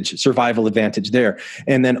advantage, survival advantage there.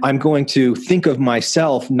 And then I'm going to think of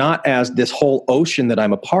myself not as this whole ocean that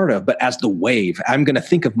I'm a part of, but as the wave. I'm going to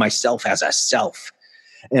think of myself as a self.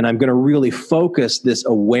 And I'm going to really focus this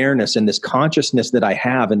awareness and this consciousness that I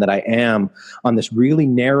have and that I am on this really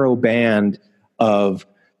narrow band of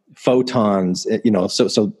photons,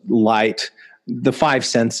 so light, the five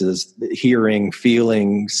senses, hearing,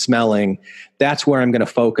 feeling, smelling, that's where I'm going to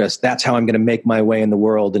focus. That's how I'm going to make my way in the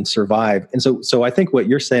world and survive. And so I think what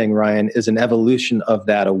you're saying, Ryan, is an evolution of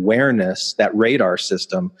that awareness, that radar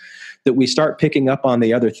system, that we start picking up on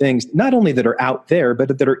the other things, not only that are out there,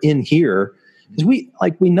 but that are in here. Because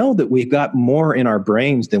we know that we've got more in our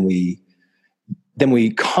brains than we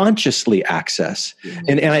consciously access.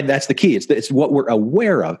 And that's the key. It's what we're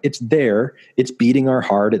aware of. It's there. It's beating our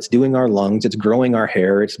heart. It's doing our lungs. It's growing our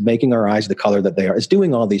hair. It's making our eyes the color that they are. It's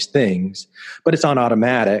doing all these things, but it's on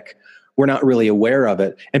automatic. We're not really aware of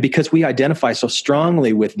it. And because we identify so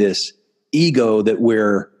strongly with this ego that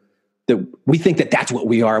we think that that's what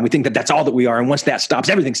we are, and we think that that's all that we are. And once that stops,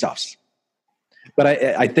 everything stops. But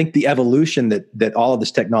I think the evolution that all of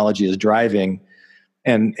this technology is driving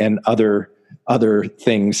and other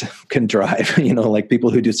things can drive, like people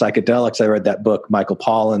who do psychedelics. I read that book, Michael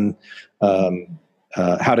Pollan,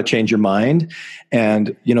 How to Change Your Mind.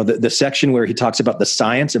 And, the section where he talks about the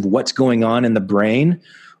science of what's going on in the brain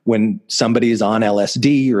when somebody's on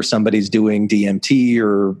LSD or somebody's doing DMT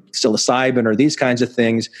or psilocybin or these kinds of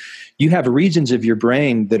things, you have regions of your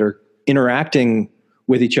brain that are interacting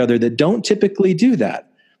with each other that don't typically do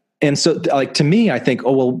that. And so, to me, I think,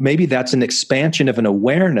 maybe that's an expansion of an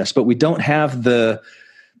awareness, but we don't have the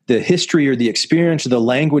history or the experience or the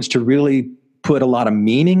language to really put a lot of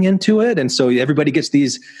meaning into it. And so everybody gets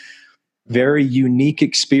these very unique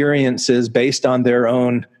experiences based on their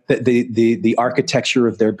own, the architecture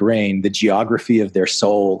of their brain, the geography of their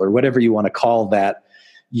soul, or whatever you want to call that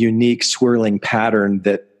unique swirling pattern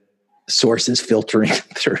that Source is filtering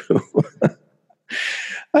through.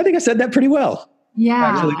 I think I said that pretty well.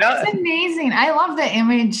 Yeah, it's amazing. I love the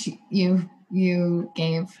image you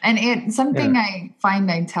gave, and it's something I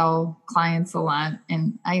find I tell clients a lot,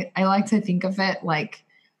 and I like to think of it like,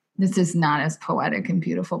 this is not as poetic and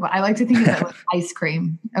beautiful, but I like to think of it like ice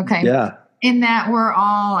cream. Okay. Yeah. In that we're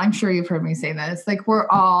all, I'm sure you've heard me say this, like we're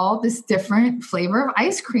all this different flavor of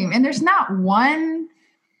ice cream, and there's not one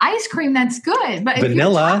ice cream that's good, but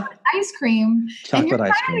vanilla ice cream and you're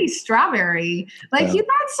ice finally strawberry, you've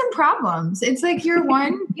got some problems. It's like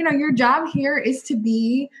your job here is to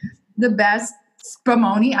be the best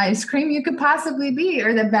Spumoni ice cream you could possibly be,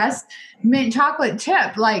 or the best mint chocolate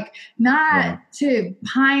chip, to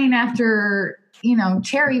pine after,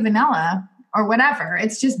 cherry vanilla or whatever.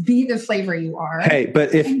 It's just be the flavor you are. Hey, but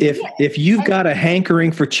if you've got a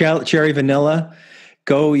hankering for cherry vanilla,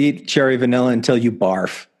 go eat cherry vanilla until you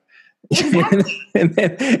barf. Exactly. and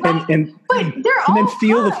then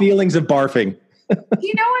feel the feelings of barfing.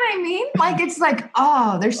 You know what I mean?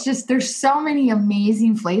 It's there's so many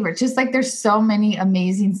amazing flavors. Just like there's so many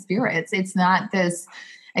amazing spirits. It's not this,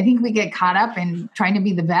 I think we get caught up in trying to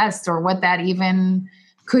be the best, or what that even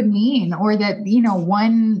could mean, or that, you know,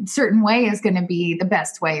 one certain way is going to be the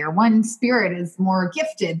best way, or one spirit is more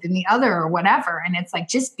gifted than the other, or whatever. And it's like,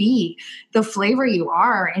 just be the flavor you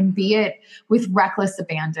are, and be it with reckless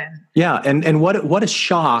abandon. Yeah. And what a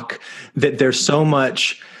shock that there's so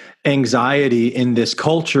much anxiety in this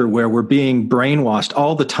culture where we're being brainwashed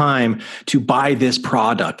all the time to buy this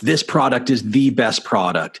product. This product is the best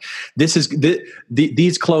product.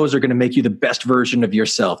 These clothes are going to make you the best version of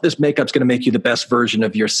yourself. This makeup's going to make you the best version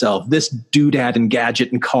of yourself. This doodad and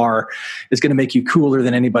gadget and car is going to make you cooler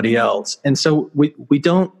than anybody else. And so we're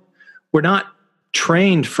not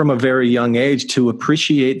trained from a very young age to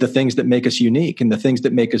appreciate the things that make us unique and the things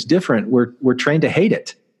that make us different. We're trained to hate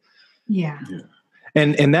it. Yeah.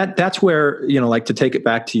 And that's where, you know, like, to take it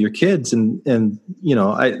back to your kids, and you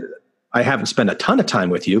know, I haven't spent a ton of time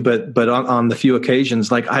with you, but on the few occasions,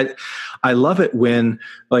 like, I love it when,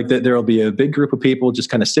 like, there'll be a big group of people just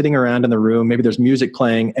kind of sitting around in the room. Maybe there's music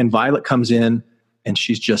playing, and Violet comes in and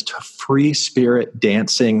she's just a free spirit,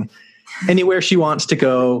 dancing anywhere she wants to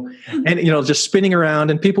go, and, you know, just spinning around,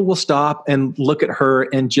 and people will stop and look at her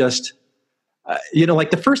and just, you know,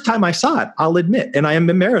 like, the first time I saw it, I'll admit, and I am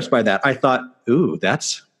embarrassed by that, I thought, ooh,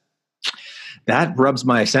 that rubs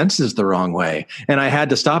my senses the wrong way. And I had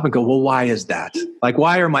to stop and go, well, why is that? Like,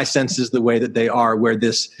 why are my senses the way that they are, where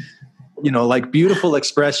this, you know, like, beautiful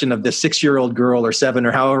expression of this 6-year-old girl, or 7,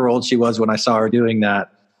 or however old she was when I saw her doing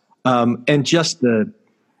that. And just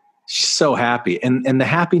she's so happy, and the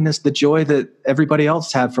happiness, the joy that everybody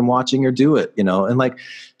else had from watching her do it, you know. And, like,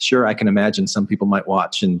 sure, I can imagine some people might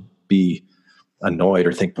watch and be annoyed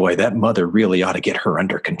or think, boy, that mother really ought to get her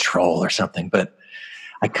under control or something. But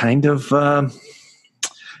I kind of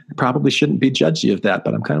probably shouldn't be judgy of that,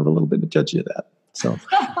 but I'm kind of a little bit judgy of that. So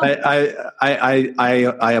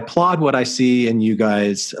I applaud what I see in you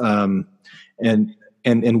guys, and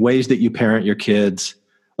in ways that you parent your kids.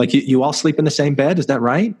 Like, you all sleep in the same bed. Is that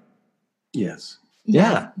right? Yes.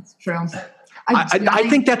 Yeah. It's true. I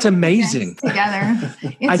think that's amazing. Together.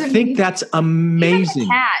 I think that's amazing. Even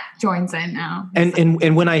the cat joins in now.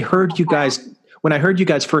 And when I heard you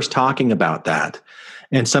guys first talking about that,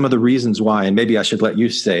 and some of the reasons why, and maybe I should let you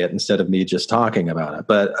say it instead of me just talking about it,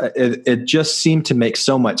 but it just seemed to make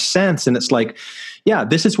so much sense. And it's like, yeah,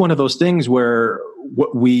 this is one of those things where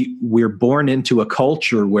we're born into a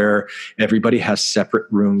culture where everybody has separate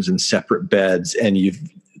rooms and separate beds, and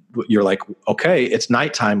you're like, okay, it's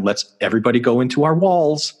nighttime. Let's everybody go into our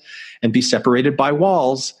walls and be separated by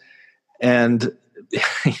walls. And,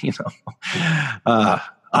 you know,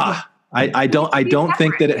 I don't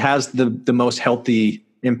think that it has the most healthy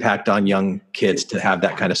impact on young kids to have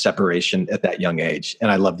that kind of separation at that young age.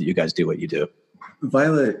 And I love that you guys do what you do.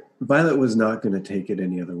 Violet was not going to take it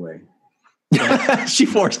any other way. She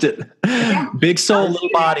forced it. Big soul, little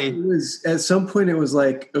body. It was, at some point, it was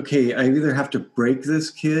like, okay, I either have to break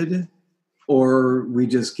this kid, or we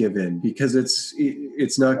just give in, because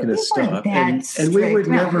it's not going to stop. And we would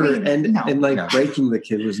never, breaking the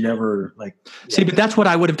kid was never like. See, but that's what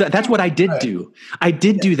I would have done. That's what I did do. I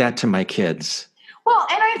did do that to my kids. Well,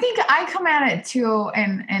 and I think I come at it too,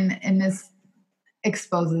 and this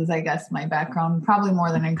exposes, I guess, my background probably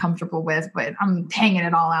more than I'm comfortable with, but I'm hanging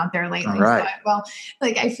it all out there lately. All right. So,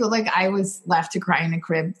 I feel like I was left to cry in a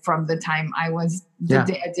crib from the time I was a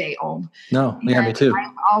day old. No, yeah, me too.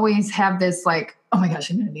 I always have this like, oh my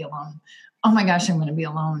gosh, I'm going to be alone. Oh my gosh, I'm going to be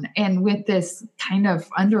alone. And with this kind of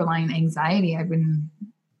underlying anxiety,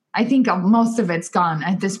 I think most of it's gone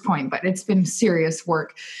at this point, but it's been serious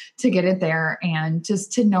work to get it there. And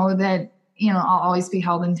just to know that, you know, I'll always be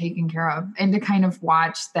held and taken care of, and to kind of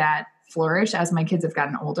watch that flourish as my kids have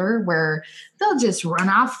gotten older, where they'll just run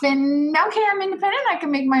off and, okay, I'm independent. I can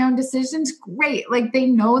make my own decisions. Great. Like, they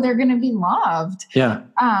know they're going to be loved. Yeah.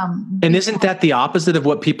 And isn't that the opposite of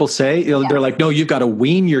what people say? You know, they're like, no, you've got to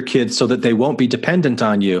wean your kids so that they won't be dependent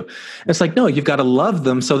on you. It's like, no, you've got to love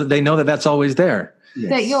them so that they know that that's always there. Yes.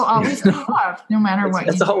 That you'll always be loved no matter what.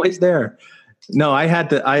 It's always there. No, I had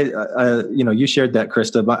to, you shared that,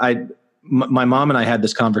 Krista, but my mom and I had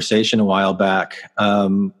this conversation a while back,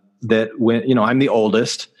 that when, you know, I'm the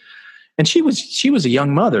oldest, and she was a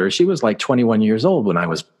young mother. She was like 21 years old when I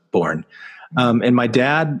was born. And my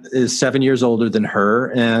dad is 7 years older than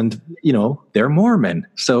her, and, you know, they're Mormon.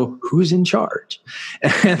 So who's in charge?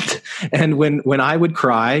 And when I would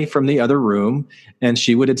cry from the other room and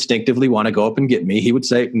she would instinctively want to go up and get me, he would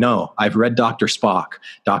say, no, I've read Dr. Spock.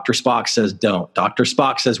 Dr. Spock says don't. Dr.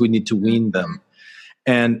 Spock says we need to wean them.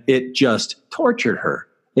 And it just tortured her.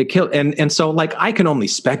 It killed. And so, like, I can only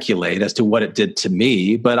speculate as to what it did to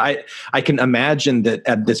me, but I can imagine that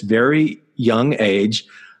at this very young age,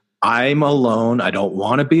 I'm alone. I don't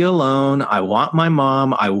want to be alone. I want my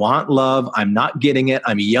mom. I want love. I'm not getting it.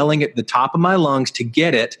 I'm yelling at the top of my lungs to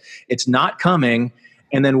get it. It's not coming.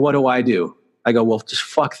 And then what do? I go, well, just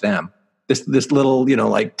fuck them. This little,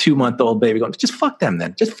 2-month-old baby going, just fuck them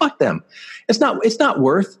then. Just fuck them. It's not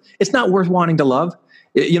worth wanting to love.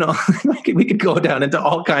 We could go down into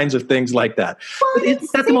all kinds of things like that. Well,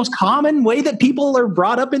 isn't that the most common way that people are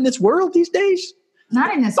brought up in this world these days?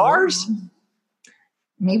 Not in this ours. World.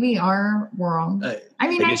 Maybe our world. I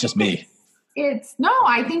think it's just me.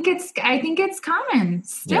 I think it's common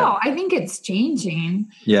still. Yeah. I think it's changing.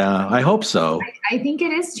 Yeah, I hope so. I think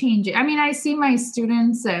it is changing. I mean, I see my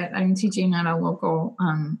students I'm teaching at a local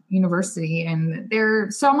university, and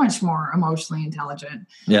they're so much more emotionally intelligent.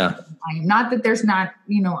 Yeah. Not that there's not,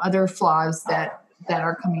 other flaws that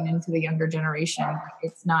are coming into the younger generation.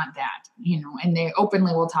 It's not that, and they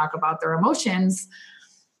openly will talk about their emotions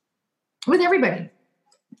with everybody,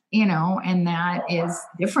 and that is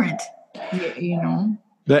different.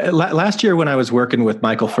 Last year when I was working with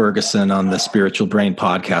Michael Ferguson on the Spiritual Brain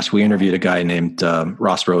podcast, we interviewed a guy named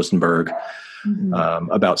Ross Rosenberg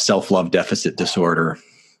about self-love deficit disorder.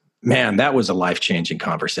 Man, that was a life-changing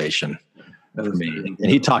conversation for me. And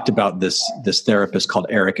he talked about this therapist called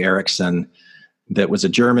Erik Erikson that was a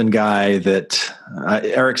German guy that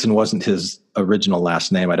Erikson wasn't his original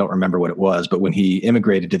last name. I don't remember what it was, but when he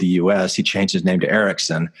immigrated to the US, he changed his name to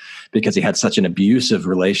Erickson because he had such an abusive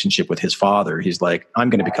relationship with his father. He's like, I'm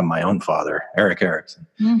going to become my own father, Erik Erikson.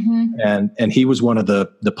 Mm-hmm. And he was one of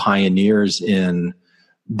the pioneers in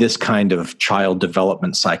this kind of child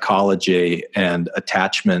development psychology and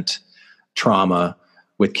attachment trauma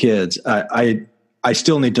with kids. I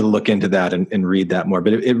still need to look into that and read that more,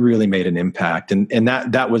 but it really made an impact. And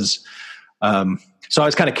that was, so I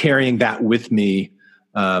was kind of carrying that with me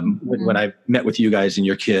when I met with you guys and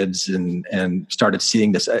your kids and started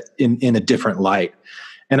seeing this in a different light.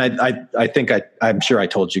 And I think I'm sure I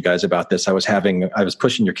told you guys about this. I was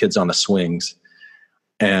pushing your kids on the swings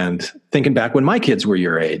and thinking back when my kids were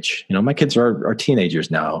your age. My kids are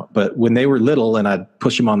teenagers now, but when they were little and I'd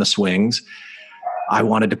push them on the swings, I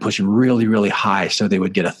wanted to push them really, really high so they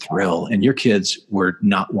would get a thrill. And your kids were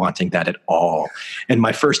not wanting that at all. And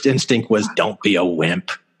my first instinct was, don't be a wimp.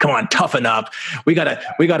 Come on, toughen up. We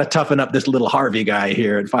gotta toughen up this little Harvey guy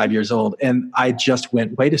here at 5 years old. And I just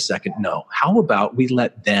went, wait a second. No, how about we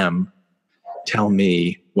let them tell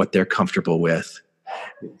me what they're comfortable with?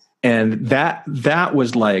 And that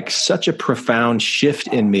was like such a profound shift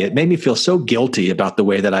in me. It made me feel so guilty about the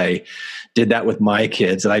way that I did that with my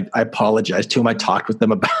kids. And I apologized to them. I talked with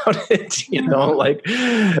them about it,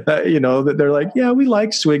 they're like, yeah, we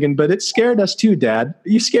like swinging, but it scared us too, Dad.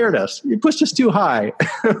 You scared us. You pushed us too high.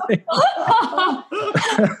 Oh my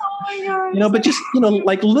God. But just,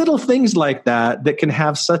 like little things like that can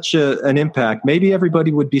have such an impact. Maybe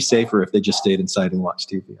everybody would be safer if they just stayed inside and watched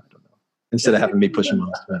TV. I don't know. Instead of having me push them on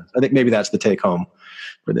the fence. I think maybe that's the take home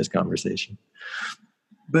for this conversation.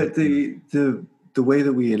 But the way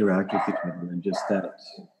that we interact with each other and just that,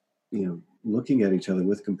 looking at each other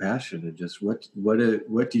with compassion and just what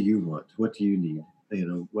do you want? What do you need?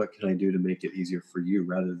 What can I do to make it easier for you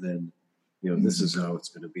rather than, this is how it's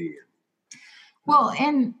going to be. Well,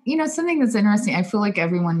 and, something that's interesting, I feel like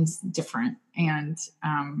everyone's different. And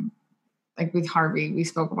like with Harvey, we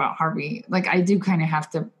spoke about Harvey, like I do kind of have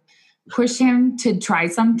to push him to try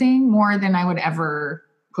something more than I would ever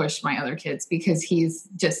push my other kids because he's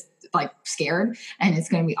just like scared and it's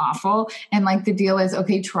going to be awful. And like the deal is,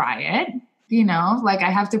 okay, try it. Like I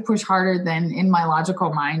have to push harder than in my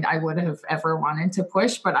logical mind I would have ever wanted to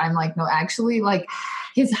push. But I'm like, no, actually, like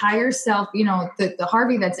his higher self, the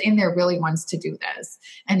Harvey that's in there really wants to do this.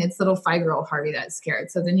 And it's little 5-year-old Harvey that's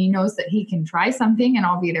scared. So then he knows that he can try something and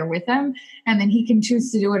I'll be there with him. And then he can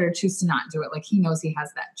choose to do it or choose to not do it. Like he knows he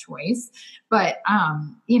has that choice. But,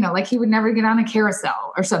 like he would never get on a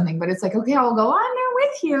carousel or something. But it's like, okay, I'll go on there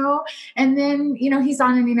with you. And then, he's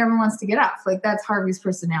on and he never wants to get off. Like that's Harvey's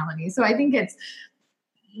personality. So I think it's,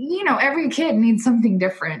 every kid needs something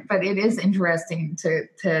different, but it is interesting to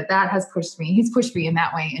that has pushed me. He's pushed me in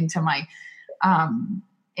that way into my,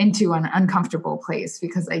 into an uncomfortable place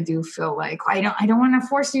because I do feel like I don't want to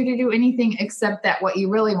force you to do anything except that what you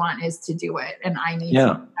really want is to do it. And I need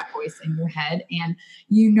that voice in your head. And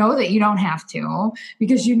that you don't have to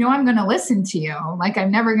because I'm going to listen to you. Like I'm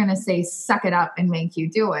never going to say, suck it up and make you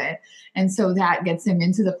do it. And so that gets him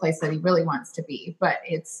into the place that he really wants to be. But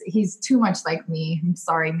he's too much like me. I'm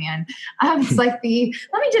sorry, man. It's like let me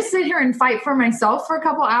just sit here and fight for myself for a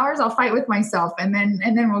couple hours. I'll fight with myself and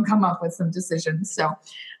then we'll come up with some decisions. So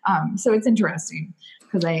it's interesting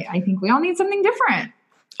because I think we all need something different.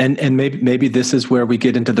 And maybe this is where we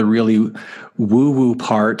get into the really woo-woo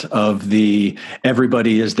part of the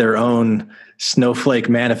everybody is their own snowflake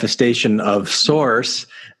manifestation of source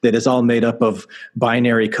that is all made up of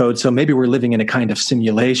binary code. So maybe we're living in a kind of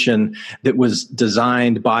simulation that was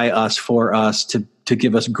designed by us for us to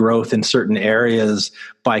give us growth in certain areas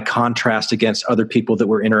by contrast against other people that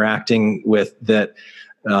we're interacting with that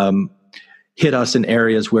hit us in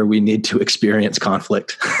areas where we need to experience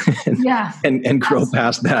conflict and grow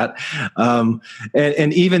past that.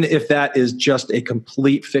 And even if that is just a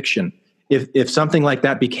complete fiction, if something like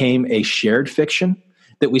that became a shared fiction,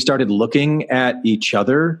 that we started looking at each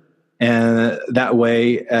other and that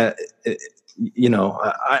way,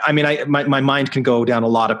 my mind can go down a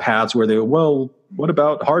lot of paths where what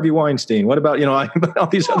about Harvey Weinstein? What about, all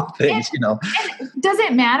these other things, And does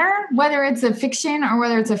it matter whether it's a fiction or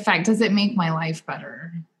whether it's a fact? Does it make my life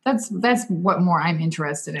better? That's what more I'm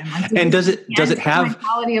interested in. Like, and does it have my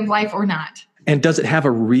quality of life or not? And does it have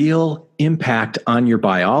a real impact on your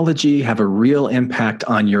biology, have a real impact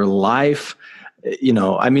on your life?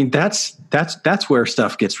 That's where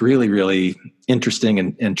stuff gets really, really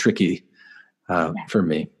interesting and tricky for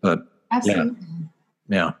me. But absolutely.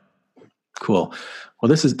 Yeah. Cool. Well,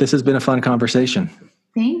 this has been a fun conversation.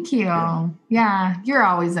 Thank you. Yeah, you're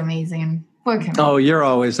always amazing. You're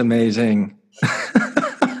always amazing.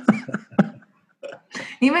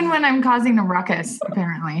 Even when I'm causing a ruckus,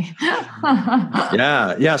 apparently.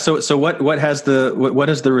 Yeah. So what has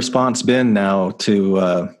the response been now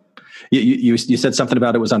to? You said something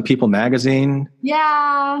about it was on People Magazine.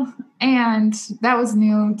 Yeah, and that was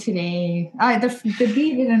new today. The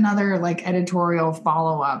Bee did another editorial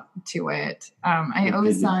follow up to it. It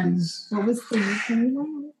was on what was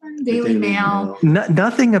the Daily Mail.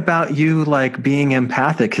 Nothing about you being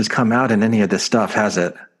empathic has come out in any of this stuff, has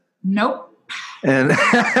it? Nope. And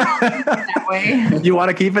that way. You want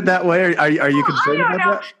to keep it that way? Are you concerned about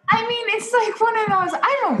that? I mean, it's one of those.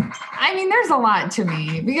 There's a lot to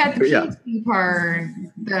me. We got the PhD part,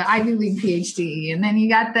 the Ivy League PhD, and then you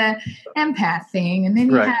got the empath thing, and then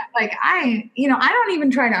you have I don't even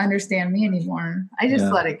try to understand me anymore. I just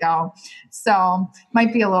let it go. So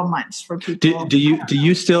might be a little much for people. Do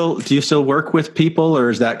you still work with people, or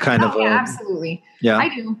is that kind of? Yeah, absolutely. Yeah,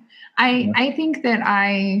 I do. I think that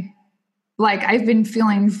I've been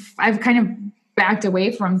feeling, I've kind of backed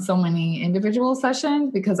away from so many individual sessions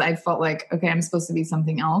because I felt like, okay, I'm supposed to be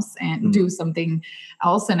something else and do something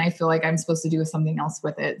else. And I feel like I'm supposed to do something else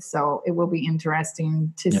with it. So it will be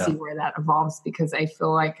interesting to see where that evolves, because I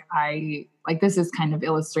feel like this is kind of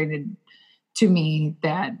illustrated to me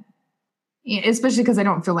that, especially because I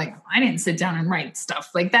don't feel like I didn't sit down and write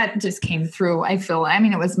stuff like that just came through. It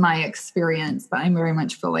was my experience, but I very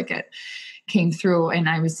much feel like it came through and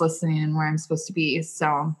I was listening and where I'm supposed to be.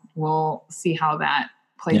 So we'll see how that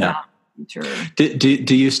plays out in the future.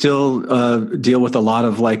 Do you still deal with a lot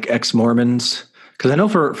of ex-Mormons? Because I know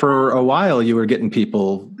for a while you were getting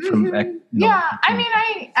people from I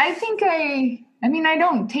think I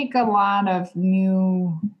don't take a lot of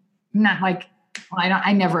new,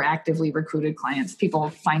 I never actively recruited clients. People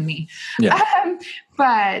find me.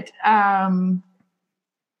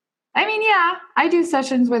 I do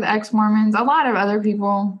sessions with ex-Mormons, a lot of other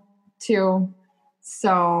people too.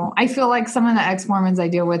 So I feel like some of the ex-Mormons I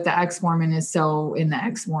deal with, the ex-Mormon is so in the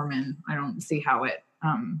ex-Mormon. I don't see how it,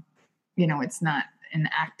 it's not an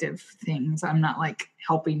active thing. So I'm not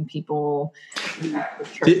helping people. This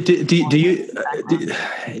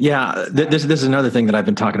is another thing that I've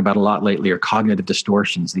been talking about a lot lately, are cognitive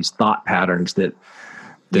distortions, these thought patterns that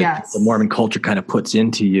the Mormon culture kind of puts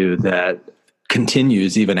into you that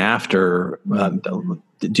continues even after.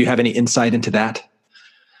 Do you have any insight into that?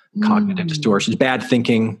 Cognitive distortions, bad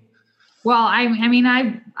thinking. Well, I've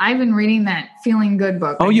been reading that Feeling Good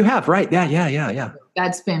book. Oh, you have, right? Yeah.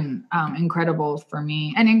 That's been incredible for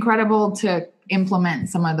me, and incredible to implement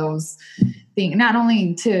some of those things. Not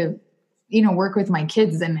only to, work with my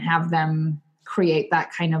kids and have them create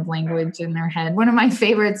that kind of language in their head. One of my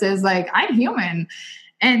favorites is I'm human.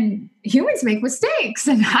 And humans make mistakes,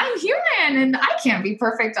 and I'm human, and I can't be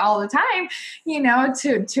perfect all the time,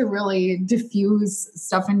 to really diffuse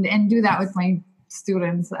stuff and do that with my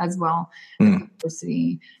students as well at the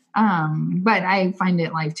university. But I find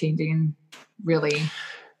it life-changing, really.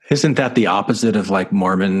 Isn't that the opposite of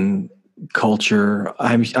Mormon culture?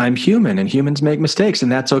 I'm human, and humans make mistakes,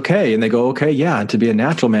 and that's okay. And they go, okay, yeah, and to be a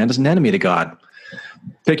natural man is an enemy to God.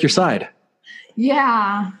 Pick your side.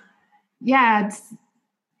 Yeah. It's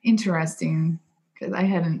interesting because I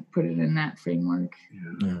hadn't put it in that framework.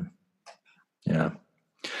 Yeah.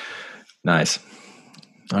 Nice.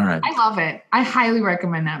 All right. I love it. I highly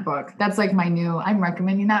recommend that book. That's like I'm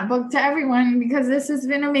recommending that book to everyone because this has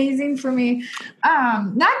been amazing for me.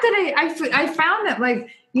 Not that I found that, like,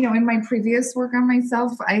 you know, in my previous work on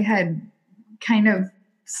myself, I had kind of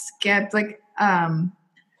skipped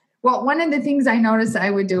well, one of the things I noticed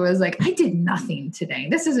I would do is like, I did nothing today.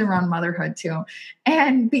 This is around motherhood too.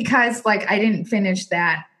 And because like, I didn't finish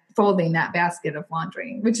folding that basket of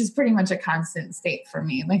laundry, which is pretty much a constant state for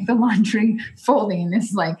me. Like the laundry folding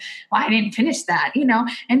is like, well, I didn't finish that, you know?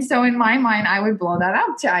 And so in my mind, I would blow that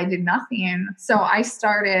up to I did nothing. So I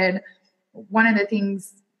started, one of the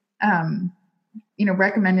things, you know,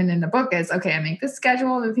 recommended in the book is, okay, I make the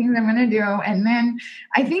schedule of the things I'm going to do. And then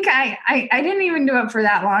I think I didn't even do it for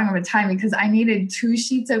that long of a time because I needed 2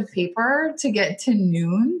 sheets of paper to get to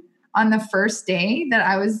noon on the first day that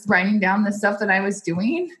I was writing down the stuff that I was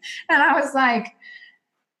doing. And I was like,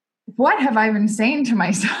 what have I been saying to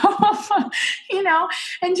myself? You know,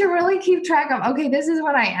 and to really keep track of, okay, this is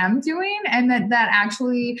what I am doing. And that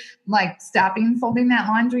actually like stopping folding that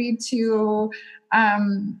laundry to,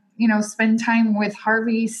 you know, spend time with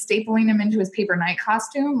Harvey, stapling him into his paper night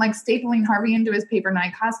costume. Like stapling Harvey into his paper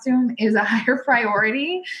night costume is a higher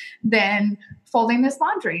priority than folding this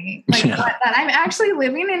laundry. Like that I'm actually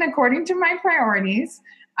living in according to my priorities.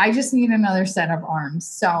 I just need another set of arms.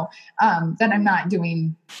 So that I'm not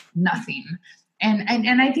doing nothing.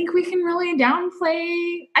 And I think we can really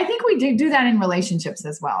downplay, I think we do that in relationships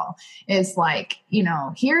as well. It's like, you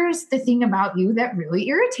know, here's the thing about you that really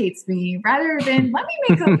irritates me, rather than let me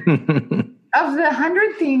make a of the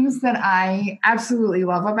 100 things that I absolutely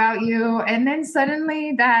love about you. And then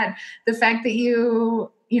suddenly that the fact that you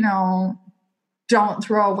know, don't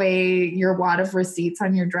throw away your wad of receipts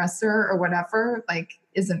on your dresser or whatever, like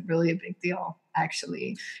isn't really a big deal.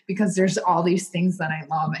 Actually, because there's all these things that I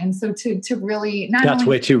love. And so to really that's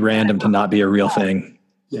way too random to not be a real thing.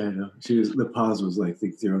 Yeah, I know. The pause was like,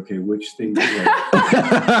 think through, okay, which thing? which of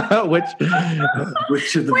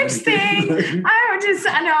the which thing?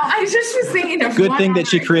 I just was thinking of good thing that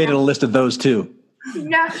she created a list of those too.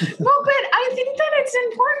 Yeah. Well, but I think that it's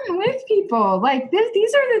important with people. Like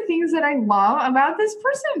these are the things that I love about this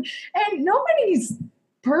person. And nobody's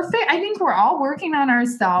perfect. I think we're all working on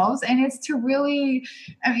ourselves, and it's to really,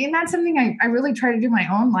 I mean, that's something I really try to do in my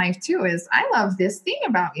own life too, is I love this thing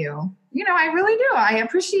about you. You know, I really do. I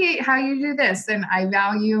appreciate how you do this, and I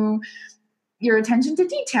value your attention to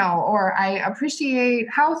detail, or I appreciate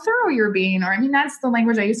how thorough you're being. Or, I mean, that's the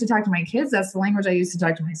language I used to talk to my kids. That's the language I used to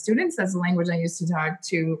talk to my students. That's the language I used to talk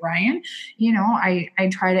to Ryan. You know, I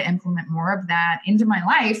try to implement more of that into my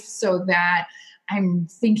life so that I'm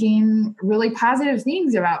thinking really positive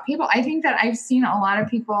things about people. I think that I've seen a lot of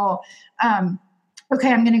people,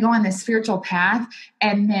 okay, I'm going to go on this spiritual path,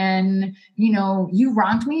 and then, you know, you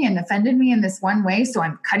wronged me and offended me in this one way, so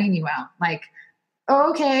I'm cutting you out. Like,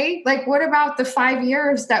 okay, like what about the 5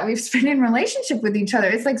 years that we've spent in relationship with each other?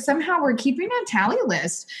 It's like somehow we're keeping a tally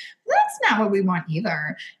list. That's not what we want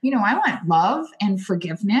either. You know, I want love and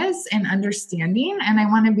forgiveness and understanding, and I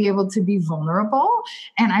want to be able to be vulnerable,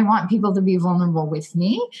 and I want people to be vulnerable with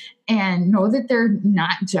me and know that they're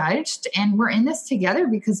not judged, and we're in this together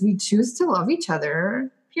because we choose to love each other,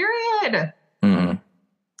 period. Mm-hmm.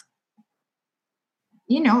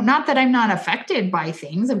 You know, not that I'm not affected by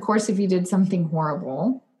things. Of course, if you did something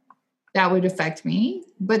horrible, that would affect me.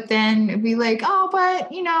 But then it'd be like, oh,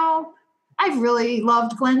 but, you know, I've really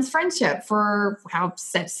loved Glenn's friendship for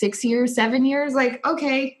 6 years, 7 years. Like,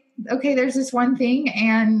 okay, there's this one thing,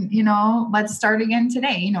 and, you know, let's start again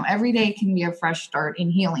today. You know, every day can be a fresh start in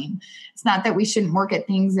healing. It's not that we shouldn't work at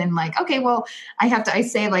things and like, okay, well, I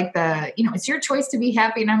say like you know, it's your choice to be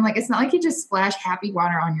happy. And I'm like, it's not like you just splash happy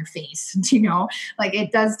water on your face, you know, like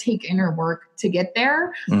it does take inner work to get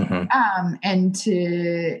there. Mm-hmm. And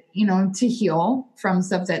to, you know, to heal from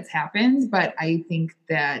stuff that's happened. But I think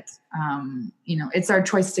that, you know, it's our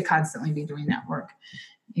choice to constantly be doing that work,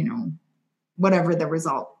 you know, whatever the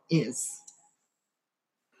result is.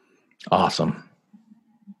 Awesome.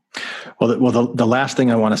 Well, the last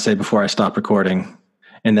thing I want to say before I stop recording,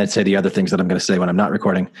 and then say the other things that I'm going to say when I'm not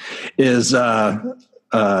recording, is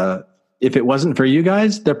if it wasn't for you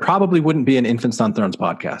guys, there probably wouldn't be an Infants on Thrones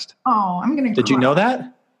podcast. Oh, I'm going to Did you know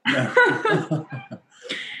that?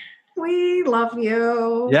 We love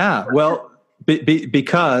you. Yeah. Well,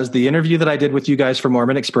 because the interview that I did with you guys for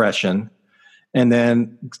Mormon Expression, and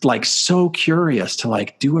then like so curious to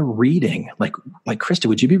like do a reading, like Krista,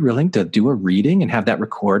 would you be willing to do a reading and have that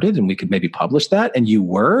recorded and we could maybe publish that? And you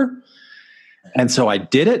were. And so I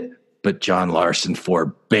did it, but John Larson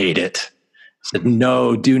forbade it. Said,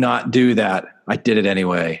 no, do not do that. I did it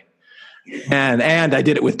anyway. And I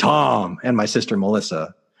did it with Tom and my sister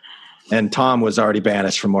Melissa. And Tom was already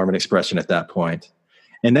banished from Mormon Expression at that point.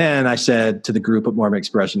 And then I said to the group at Mormon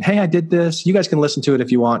Expression, hey, I did this. You guys can listen to it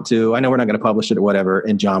if you want to. I know we're not going to publish it or whatever.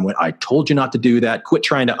 And John went, I told you not to do that. Quit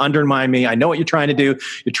trying to undermine me. I know what you're trying to do.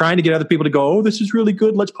 You're trying to get other people to go, oh, this is really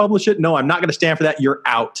good. Let's publish it. No, I'm not going to stand for that. You're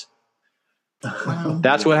out. Wow.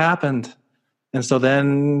 That's what happened. And so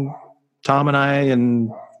then Tom and I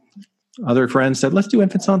and other friends said, let's do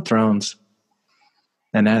Infants on Thrones.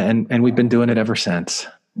 And we've been doing it ever since,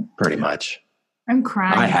 pretty much. I'm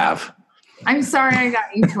crying. I have. I'm sorry I got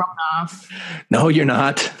you thrown off. No, you're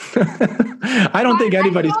not. I don't think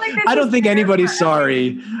anybody's sorry.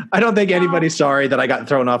 I don't think anybody's sorry that I got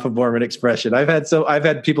thrown off of Mormon Expression. I've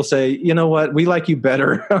had people say, you know what, we like you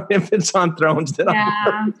better on Infants on Thrones than on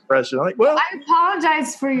Mormon Expression. I'm like, well, I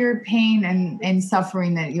apologize for your pain and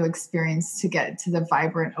suffering that you experienced to get to the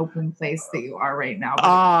vibrant open place that you are right now.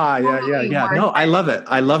 Yeah. No, I love it.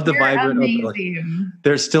 I love the vibrant open place.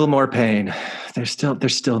 There's still more pain. There's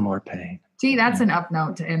still more pain. Gee, that's an up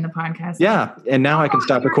note to end the podcast. Yeah, and now I can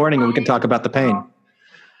stop recording and we can talk about the pain.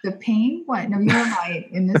 The pain? What? No, you're right.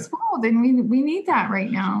 In this world, and we need that right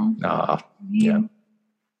now.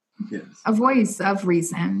 A voice of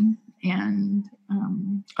reason, and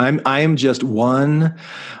I am just one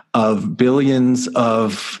of billions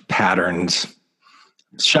of patterns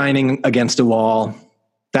shining against a wall.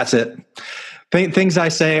 That's it. Things I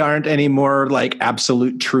say aren't any more like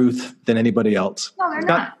absolute truth than anybody else. No, they're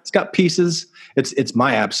not. It's got pieces. It's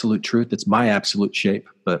my absolute truth. It's my absolute shape.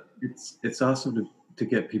 But it's awesome to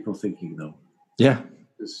get people thinking, though. Yeah.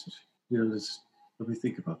 Just let me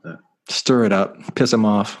think about that. Stir it up. Piss them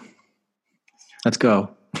off. Let's go.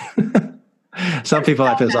 Some people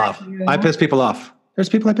I piss off. I piss people off. There's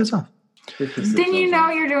people I piss off. Then you know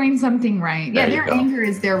you're doing something right. Yeah, their anger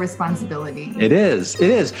is their responsibility. It is.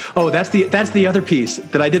 Oh, that's the other piece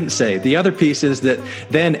that I didn't say. The other piece is that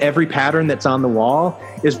then every pattern that's on the wall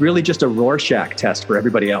is really just a Rorschach test for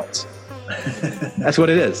everybody else. That's what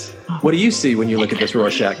it is. What do you see when you look at this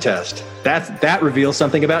Rorschach test? That reveals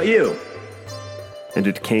something about you. And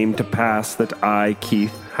it came to pass that I,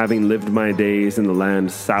 Keith, having lived my days in the land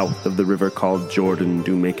south of the river called Jordan,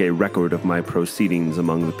 do make a record of my proceedings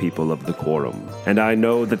among the people of the quorum. And I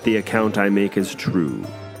know that the account I make is true,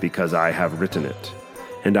 because I have written it.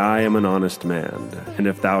 And I am an honest man, and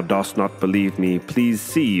if thou dost not believe me, please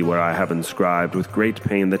see where I have inscribed with great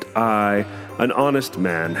pain that I, an honest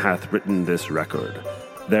man, hath written this record.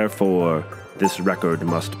 Therefore, this record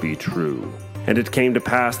must be true. And it came to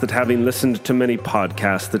pass that having listened to many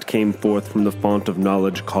podcasts that came forth from the font of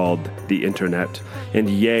knowledge called the Internet, and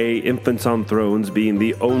yea, Infants on Thrones being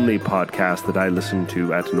the only podcast that I listened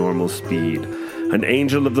to at normal speed, an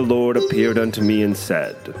angel of the Lord appeared unto me and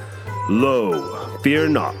said, Lo, fear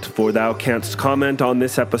not, for thou canst comment on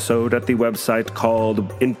this episode at the website called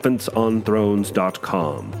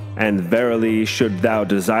infantsonthrones.com. And verily, should thou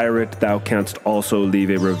desire it, thou canst also leave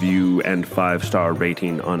a review and 5-star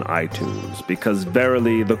rating on iTunes, because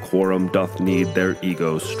verily the quorum doth need their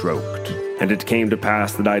ego stroked. And it came to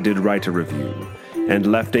pass that I did write a review,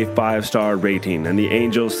 and left a 5-star rating, and the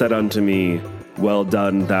angel said unto me, Well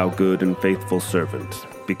done, thou good and faithful servant.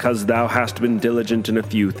 Because thou hast been diligent in a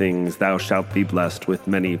few things, thou shalt be blessed with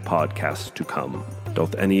many podcasts to come.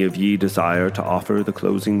 Doth any of ye desire to offer the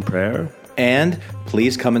closing prayer? And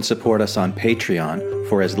please come and support us on Patreon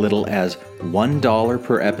for as little as $1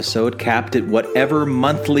 per episode, capped at whatever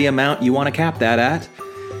monthly amount you want to cap that at.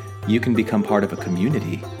 You can become part of a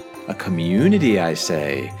community, I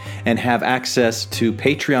say, and have access to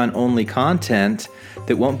Patreon-only content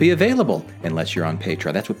that won't be available unless you're on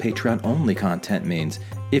Patreon. That's what Patreon-only content means.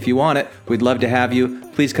 If you want it, we'd love to have you.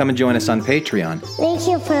 Please come and join us on Patreon. Thank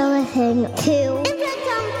you for listening to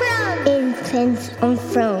Infants on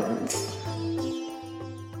Thrones.